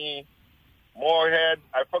 Attorney Moorhead.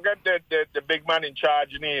 I forget the big man in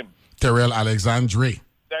charge name. Terrell Alexandre.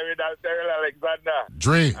 Terrell Alexander.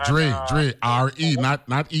 Dre. R-E,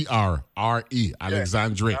 not E-R. R-E,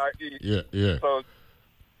 Alexandre. R-E. Yeah. So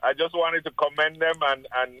I just wanted to commend them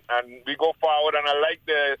and we go forward. And I like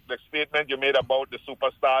the statement you made about the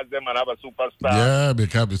superstars, them and have a superstar. Yeah,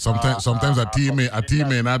 because sometimes a team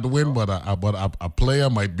may not win, but a player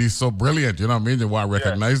might be so brilliant. You know what I mean? You want to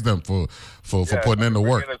recognize them for putting in the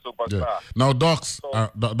work. Yeah. Now, Docs,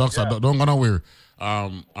 don't go nowhere.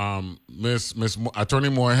 Miss Attorney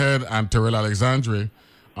Moorhead and Terrell Alexandre,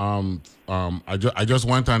 I just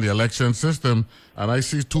went on the election system and I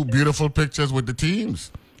see two beautiful pictures with the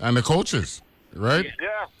teams and the coaches, right?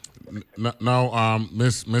 Yeah. Now,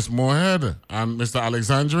 Miss Moorhead and Mr.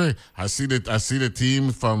 Alexandre, I see the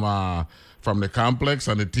team from the complex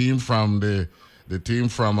and the team from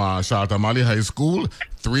Charlotte High School.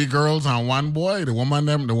 3 girls and 1 boy. The woman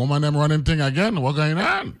them running thing again. What going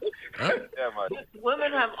on? Yeah, man.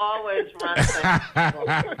 Women have always run things.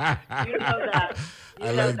 You know that.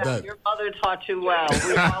 I like that. Your mother taught you well.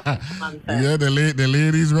 We always run things. Yeah, the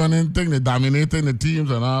ladies running thing, they dominating the teams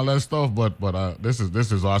and all that stuff. But this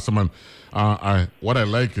is awesome. And what I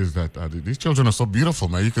like is that these children are so beautiful,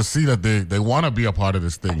 man. You can see that they want to be a part of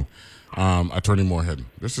this thing. Attorney Moorhead,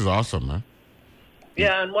 this is awesome, man.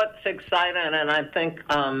 Yeah, and what's exciting, and I think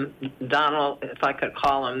Donald, if I could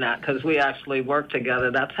call him that, because we actually worked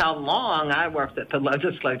together. That's how long I worked at the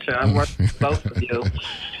legislature. I worked with both of you.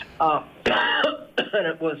 And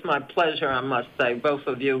it was my pleasure, I must say. Both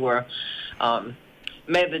of you were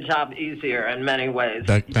made the job easier in many ways.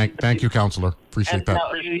 Thank you, Counselor. Appreciate that.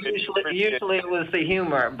 No, usually it was the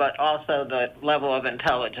humor, but also the level of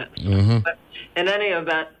intelligence. Mm-hmm. But in any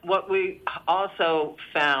event, what we also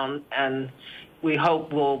found, and we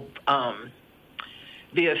hope will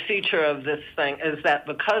be a feature of this thing, is that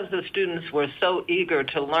because the students were so eager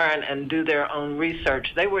to learn and do their own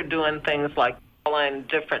research, they were doing things like calling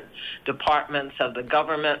different departments of the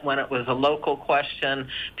government when it was a local question.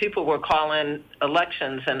 People were calling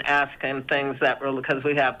elections and asking things that were, because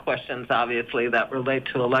we have questions, obviously, that relate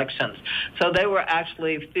to elections. So they were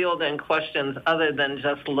actually fielding questions other than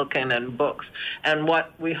just looking in books. And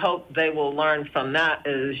what we hope they will learn from that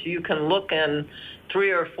is you can look in 3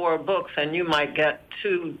 or 4 books and you might get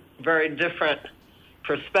 2 very different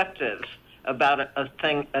perspectives about a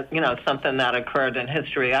thing, something that occurred in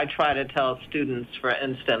history. I try to tell students, for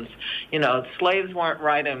instance, slaves weren't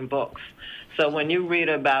writing books. So when you read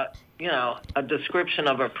about, a description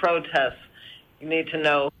of a protest, you need to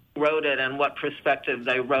know who wrote it and what perspective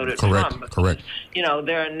they wrote it from. Correct.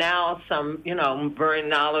 There are now some, very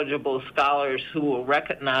knowledgeable scholars who will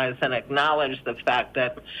recognize and acknowledge the fact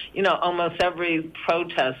that, almost every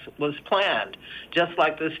protest was planned. Just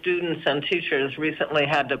like the students and teachers recently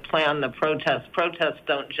had to plan the protest. Protests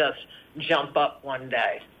don't just jump up one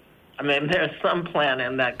day. I mean, there's some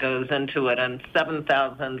planning that goes into it, and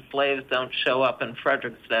 7,000 slaves don't show up in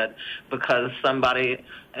Frederickstead because somebody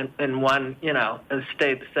in one,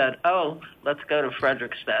 estate said, oh, let's go to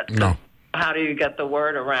Frederickstead. No. How do you get the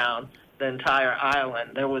word around the entire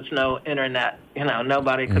island? There was no internet.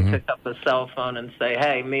 Nobody could pick up a cell phone and say,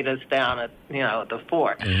 hey, meet us down at, the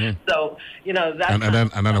fort. Mm-hmm. So,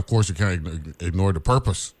 that's... And then, of course, you can't ignore the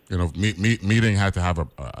purpose. Meeting had to have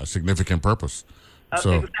a significant purpose.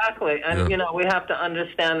 So, exactly. And, we have to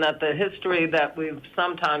understand that the history that we've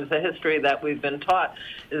been taught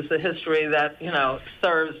is the history that,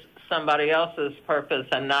 serves somebody else's purpose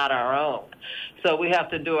and not our own. So we have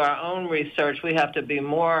to do our own research. We have to be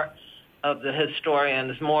more of the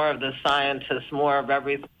historians, more of the scientists, more of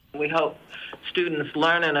everything. We hope students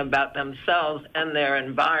learning about themselves and their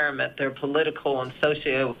environment, their political and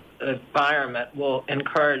socio environment, will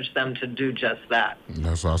encourage them to do just that.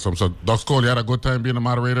 That's awesome. So, Doc Cole, you had a good time being a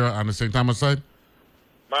moderator on the St. Thomas side?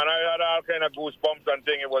 Man, I had all kind of goosebumps and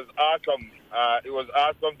thing. It was awesome. It was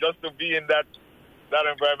awesome just to be in that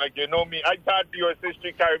environment. You know me, I taught U.S.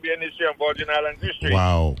 history, Caribbean history, and Virgin Islands history.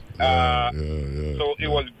 Wow. So it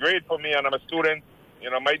was great for me, and I'm a student.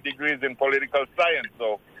 My degree is in political science.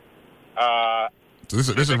 So this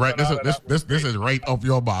is right. This is right up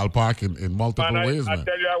your ballpark in multiple ways, man. I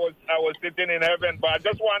tell you, I was sitting in heaven, but I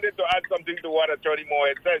just wanted to add something to what Attorney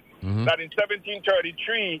Moorhead said. Mm-hmm. That in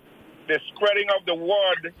 1733, the spreading of the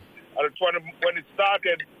word, when it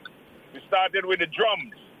started, we started with the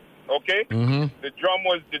drums. Okay, mm-hmm. The drum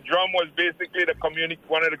was basically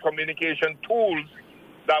one of the communication tools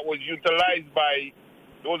that was utilized by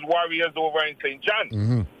those warriors over in St. John.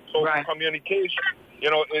 Mm-hmm. So communication,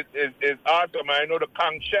 is awesome. I know the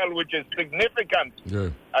conch shell, which is significant.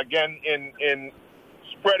 Yeah. Again, in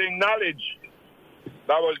spreading knowledge,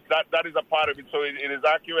 that is a part of it. So it is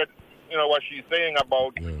accurate. What she's saying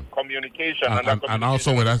about communication, and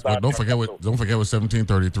also with that. Don't forget with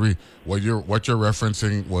 1733. What you're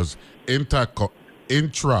referencing was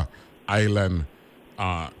intra-island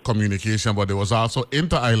communication, but there was also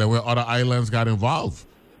inter-island where other islands got involved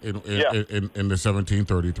in the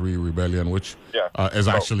 1733 rebellion, which is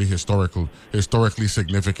actually historically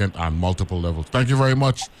significant on multiple levels. Thank you very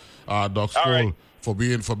much, Doc Scholl, for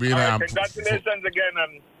being congratulations again,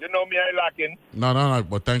 and you know me, I lacking. No,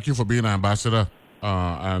 but thank you for being an ambassador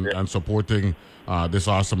and supporting this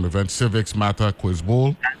awesome event, Civics Matter Quiz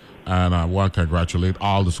Bowl. And I want to congratulate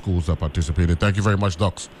all the schools that participated. Thank you very much,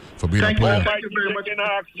 Docs, for being a player. Thank you very much.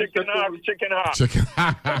 Chicken hawks.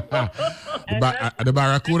 The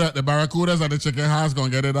Barracudas and the Chicken Hawks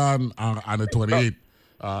going to get it on the 28th.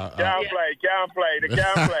 Can't play. They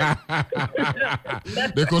can't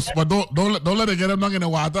play. Because, but don't let it get them down in the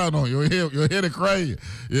water. No, you hear the cry.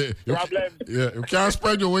 You can't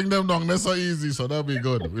spread your wing them down. That's so easy. So that'll be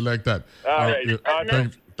good. We like that. All right.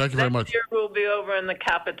 Thank you very much. Next year we'll be over in the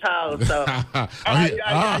capital. So.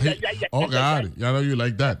 Oh God, I know you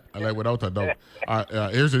like that. I like without a doubt.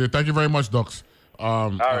 Here's the deal. Thank you very much, Docs.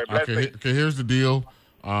 Okay, here's the deal.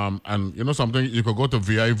 And you know something, you could go to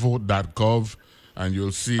vivote.gov and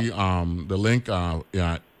you'll see the link.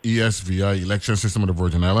 ESVI, Election System of the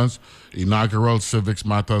Virgin Islands, Inaugural Civics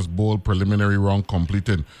Matters Bowl Preliminary Round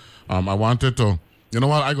completed. I wanted to, you know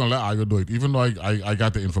what, I'm going to let Ayo do it, even though I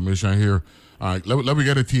got the information here. Let me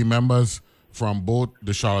get the team members from both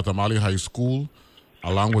the Charlotte Amalie High School,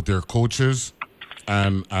 along with their coaches,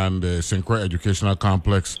 and the St. Croix Educational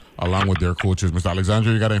Complex, along with their coaches. Mr.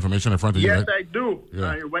 Alexandre, you got the information in front of you, right? Yes, I do.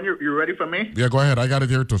 Yeah. When you're ready for me? Yeah, go ahead. I got it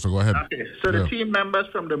here too, so go ahead. Okay, so the team members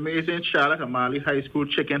from the amazing Charlotte Amalie High School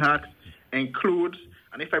Chicken Hawks includes,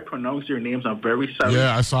 and if I pronounce your names, I'm very sorry.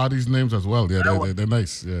 Yeah, I saw these names as well. Yeah, they're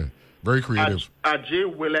nice. Yeah, very creative.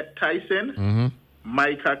 Ajay Willett Tyson,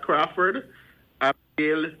 Micah Crawford,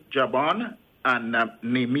 Abigail Jabon, and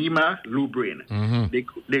Nemima Lubrin.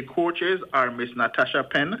 The coaches are Miss Natasha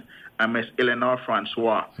Penn and Miss Eleanor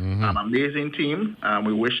Francois. Amazing team.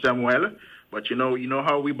 We wish them well. But you know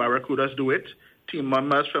how we Barracudas do it. Team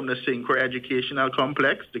members from the St. Croix Educational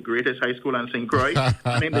Complex, the greatest high school in St. Croix,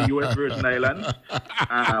 and in the U.S. Virgin Islands.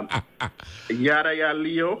 Yadaya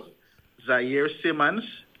Leo, Zaire Simmons,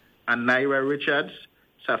 and Naira Richards,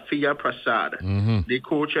 Safia Prasad. The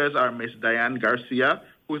coaches are Miss Diane Garcia,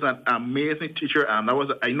 who's an amazing teacher. I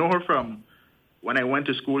know her from when I went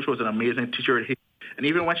to school. She was an amazing teacher. And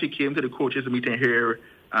even when she came to the coaches meeting here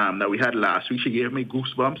that we had last week, she gave me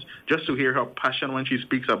goosebumps just to hear her passion when she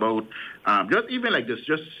speaks about just even like this,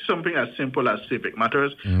 just something as simple as civic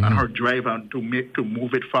matters and her drive and to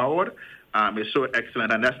move it forward is so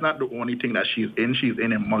excellent. And that's not the only thing that she's in. She's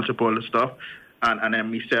in multiple stuff. And then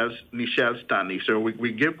Michelle Stanley. So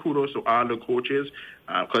we give kudos to all the coaches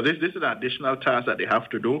because this is an additional task that they have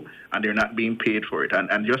to do, and they're not being paid for it.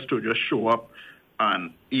 And just to show up,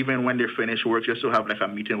 and even when they finish work, just to have like a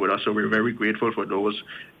meeting with us. So we're very grateful for those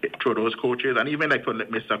coaches, and even like for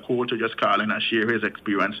Mr. Cole to just call in and share his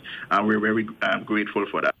experience. And we're very grateful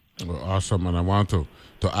for that. Well, awesome, and I want to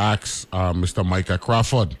ask Mr. Micah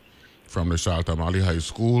Crawford from the Charlotte Amalie High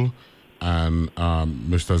School and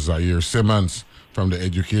Mr. Zaire Simmons from the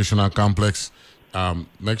Educational Complex.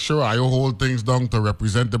 Make sure I hold things down to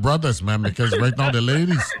represent the brothers, man, because right now the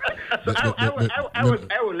ladies.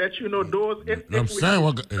 I will let you know those. I'm saying,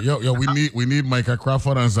 we need Micah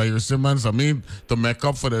Crawford and Zaire Simmons. I mean, to make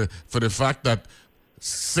up for the fact that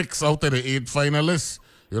 6 out of the 8 finalists.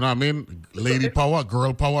 You know what I mean? Lady power,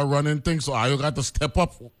 girl power running things. So I got to step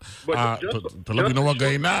up to let me know what's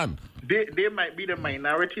going on. They might be the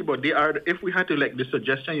minority, but they are. If we had to like the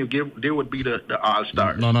suggestion you give, they would be the all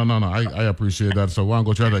stars. No. I appreciate that. So one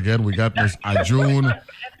go try it again. We got Miss Ajun.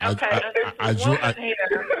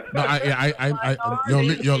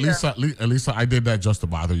 Lisa, I did that just to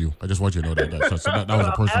bother you. I just want you to know that. That was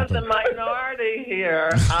a personal thing. As a minority here,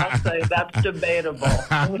 I'll say that's debatable.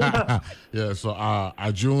 Yeah. So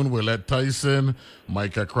Ajun, Willette Tyson,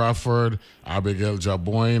 Micah Crawford, Abigail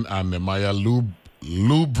Jaboyne, and Nemaya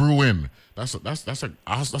Lou Bruin. That's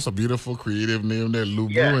a beautiful creative name there, Lou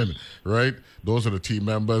Bruin, right? Those are the team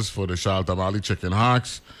members for the Charlotte Amalie Chicken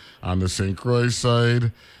Hawks. On the St. Croix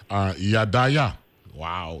side, Yadaya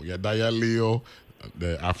Leo,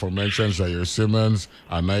 the aforementioned Zaire Simmons,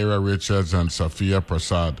 Naira Richards, and Safia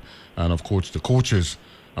Prasad. And of course the coaches,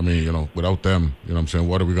 I mean, without them, you know what I'm saying,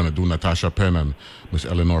 what are we going to do? Natasha Penn and Miss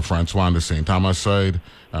Eleanor Francois on the St. Thomas side,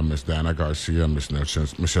 and Miss Diana Garcia and Miss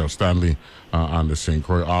Michelle Stanley on the St.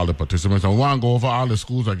 Croix, all the participants. And we want to go over all the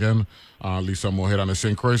schools again. Lisa Moorhead on the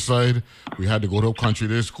St. Croix side, we had to go to Upcountry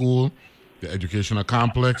Day School, the Educational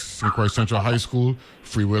Complex, St. Croix Central High School,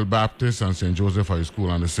 Free Will Baptist, and St. Joseph High School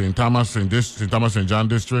on the St. Thomas St. John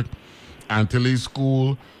District, Antilles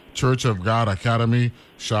School, Church of God Academy,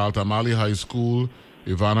 Charlotte Amalie High School,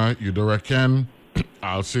 Ivana Eudora Ken,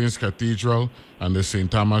 All Saints Cathedral, and the St.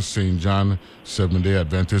 Thomas St. John Seventh-day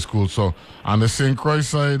Adventist School. So on the St. Croix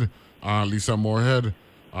side, Lisa Moorhead,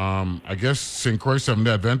 I guess St. Croix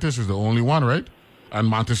Seventh-day Adventist is the only one, right? And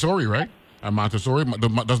Montessori, right? And Montessori,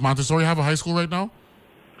 does Montessori have a high school right now?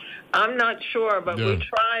 I'm not sure, but we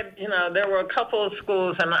tried. There were a couple of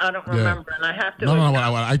schools, and I don't remember. And I have to. No.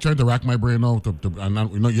 I tried to rack my brain out.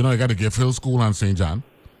 And I got to Gift Hill School on St. John,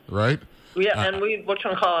 right? Yeah, and we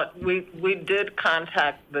did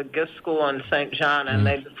contact the gift school in St. John, and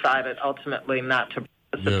they decided ultimately not to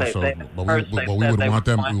Yeah, so, but we would want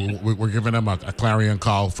them. We're giving them a clarion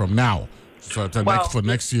call from now. So for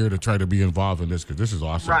next year to try to be involved in this, because this is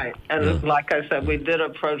awesome. Right, and like I said, we did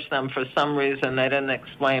approach them. For some reason, they didn't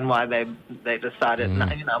explain why they decided,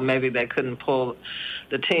 maybe they couldn't pull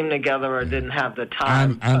the team together or didn't have the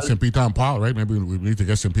time. And St. Peter and Paul, right? Maybe we need to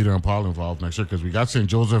get St. Peter and Paul involved next year, because we got St.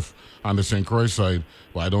 Joseph on the St. Croix side,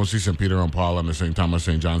 but I don't see St. Peter and Paul on the St. Thomas,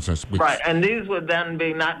 St. John side. Right, and these would then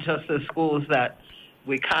be not just the schools that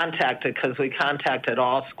we contacted, because we contacted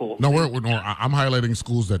all schools. No, I'm highlighting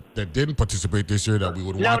schools that didn't participate this year that we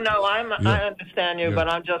would want. I understand you, but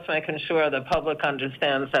I'm just making sure the public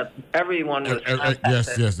understands that everyone was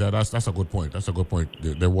contacted. Yes, that's a good point. That's a good point.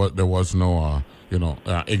 There was no,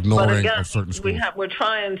 ignoring of certain schools. We're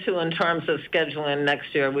trying to, in terms of scheduling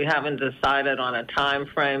next year, we haven't decided on a time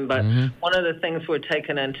frame, but one of the things we're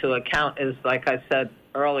taking into account is, like I said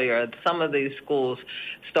earlier, some of these schools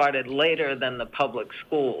started later than the public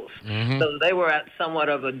schools. So they were at somewhat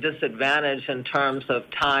of a disadvantage in terms of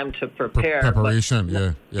time to prepare. Preparation,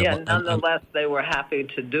 but nonetheless, they were happy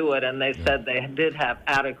to do it, and they said they did have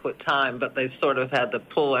adequate time, but they sort of had to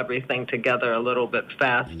pull everything together a little bit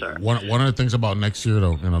faster. One of the things about next year,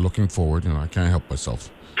 though, looking forward, I can't help myself.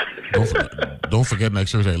 Don't forget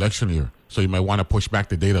next year's election year, so you might want to push back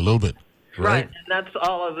the date a little bit. Right, and that's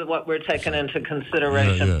all of what we're taking into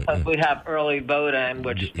consideration, because we have early voting,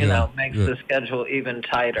 which makes the schedule even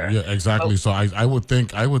tighter. Yeah, exactly. So I would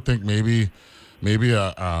think maybe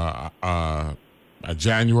a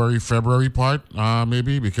January, February part,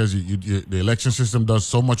 maybe, because the election system does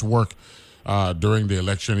so much work during the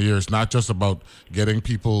election year. It's not just about getting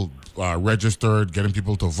people registered, getting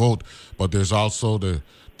people to vote, but there's also the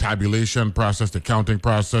tabulation process, the counting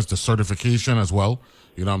process, the certification as well.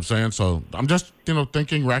 You know what I'm saying? So I'm just,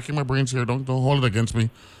 thinking, racking my brains here. Don't hold it against me,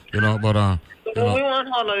 but we won't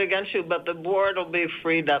hold it against you, but the board will be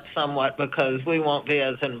freed up somewhat, because we won't be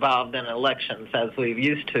as involved in elections as we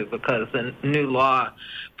used to, because the new law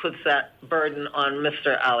puts that burden on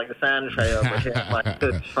Mr. Alexandre over here, my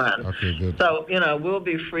good friend. Okay, good. So, we'll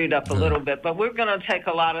be freed up a little bit, but we're going to take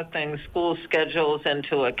a lot of things, school schedules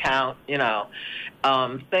into account,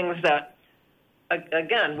 things that,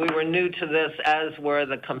 again, we were new to this, as were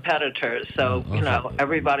the competitors. So,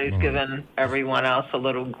 everybody's given everyone else a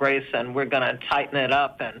little grace, and we're going to tighten it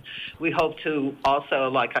up. And we hope to also,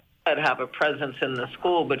 like I said, have a presence in the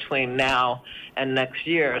school between now and next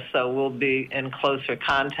year. So we'll be in closer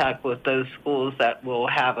contact with those schools that will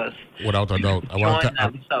have us. Without a doubt.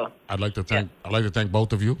 I'd like to thank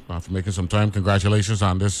both of you for making some time. Congratulations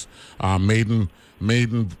on this maiden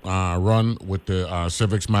run with the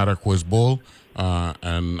Civics Matter Quiz Bowl.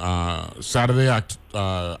 And Saturday,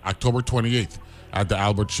 October 28th at the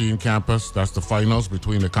Albert Sheen campus. That's the finals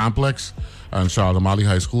between the complex and Charles O'Malley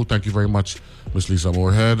High School. Thank you very much, Ms. Lisa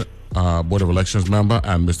Moorhead, Board of Elections member,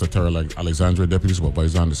 and Mr. Terrell Alexandre, Deputy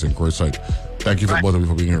Supervisor on the St. Croix site. Thank you for both of you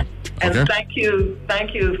for being here. And thank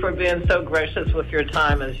you for being so gracious with your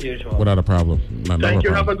time as usual. Without a problem. Thank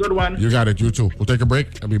you. Have a good one. You got it. You too. We'll take a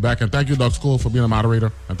break and be back. And thank you, Doug School, for being a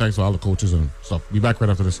moderator. And thanks to all the coaches and stuff. Be back right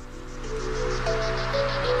after this.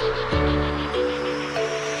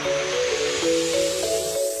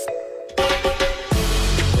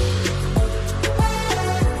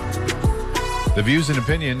 The views and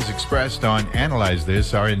opinions expressed on Analyze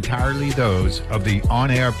This are entirely those of the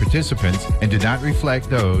on-air participants and do not reflect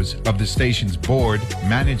those of the station's board,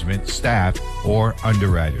 management, staff, or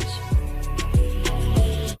underwriters.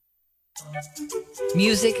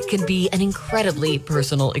 Music can be an incredibly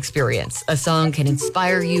personal experience. A song can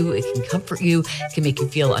inspire you, it can comfort you, it can make you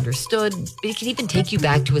feel understood, it can even take you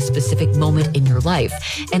back to a specific moment in your life.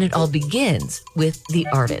 And it all begins with the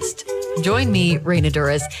artist. Join me, Raina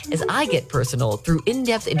Duras, as I get personal through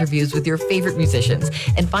in-depth interviews with your favorite musicians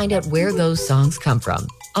and find out where those songs come from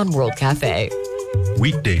on World Cafe.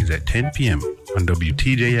 Weekdays at 10 p.m. on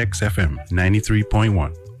WTJX FM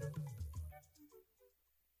 93.1.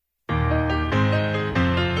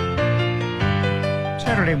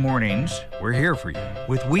 Saturday mornings, we're here for you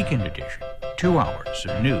with Weekend Edition. 2 hours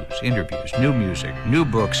of news, interviews, new music, new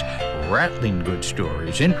books, rattling good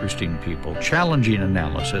stories, interesting people, challenging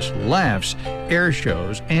analysis, laughs, air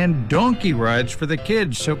shows, and donkey rides for the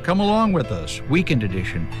kids. So come along with us. Weekend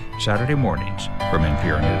Edition, Saturday mornings from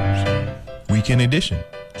NPR News. Weekend Edition,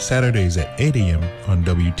 Saturdays at 8 a.m. on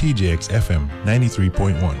WTJX FM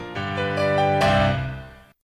 93.1.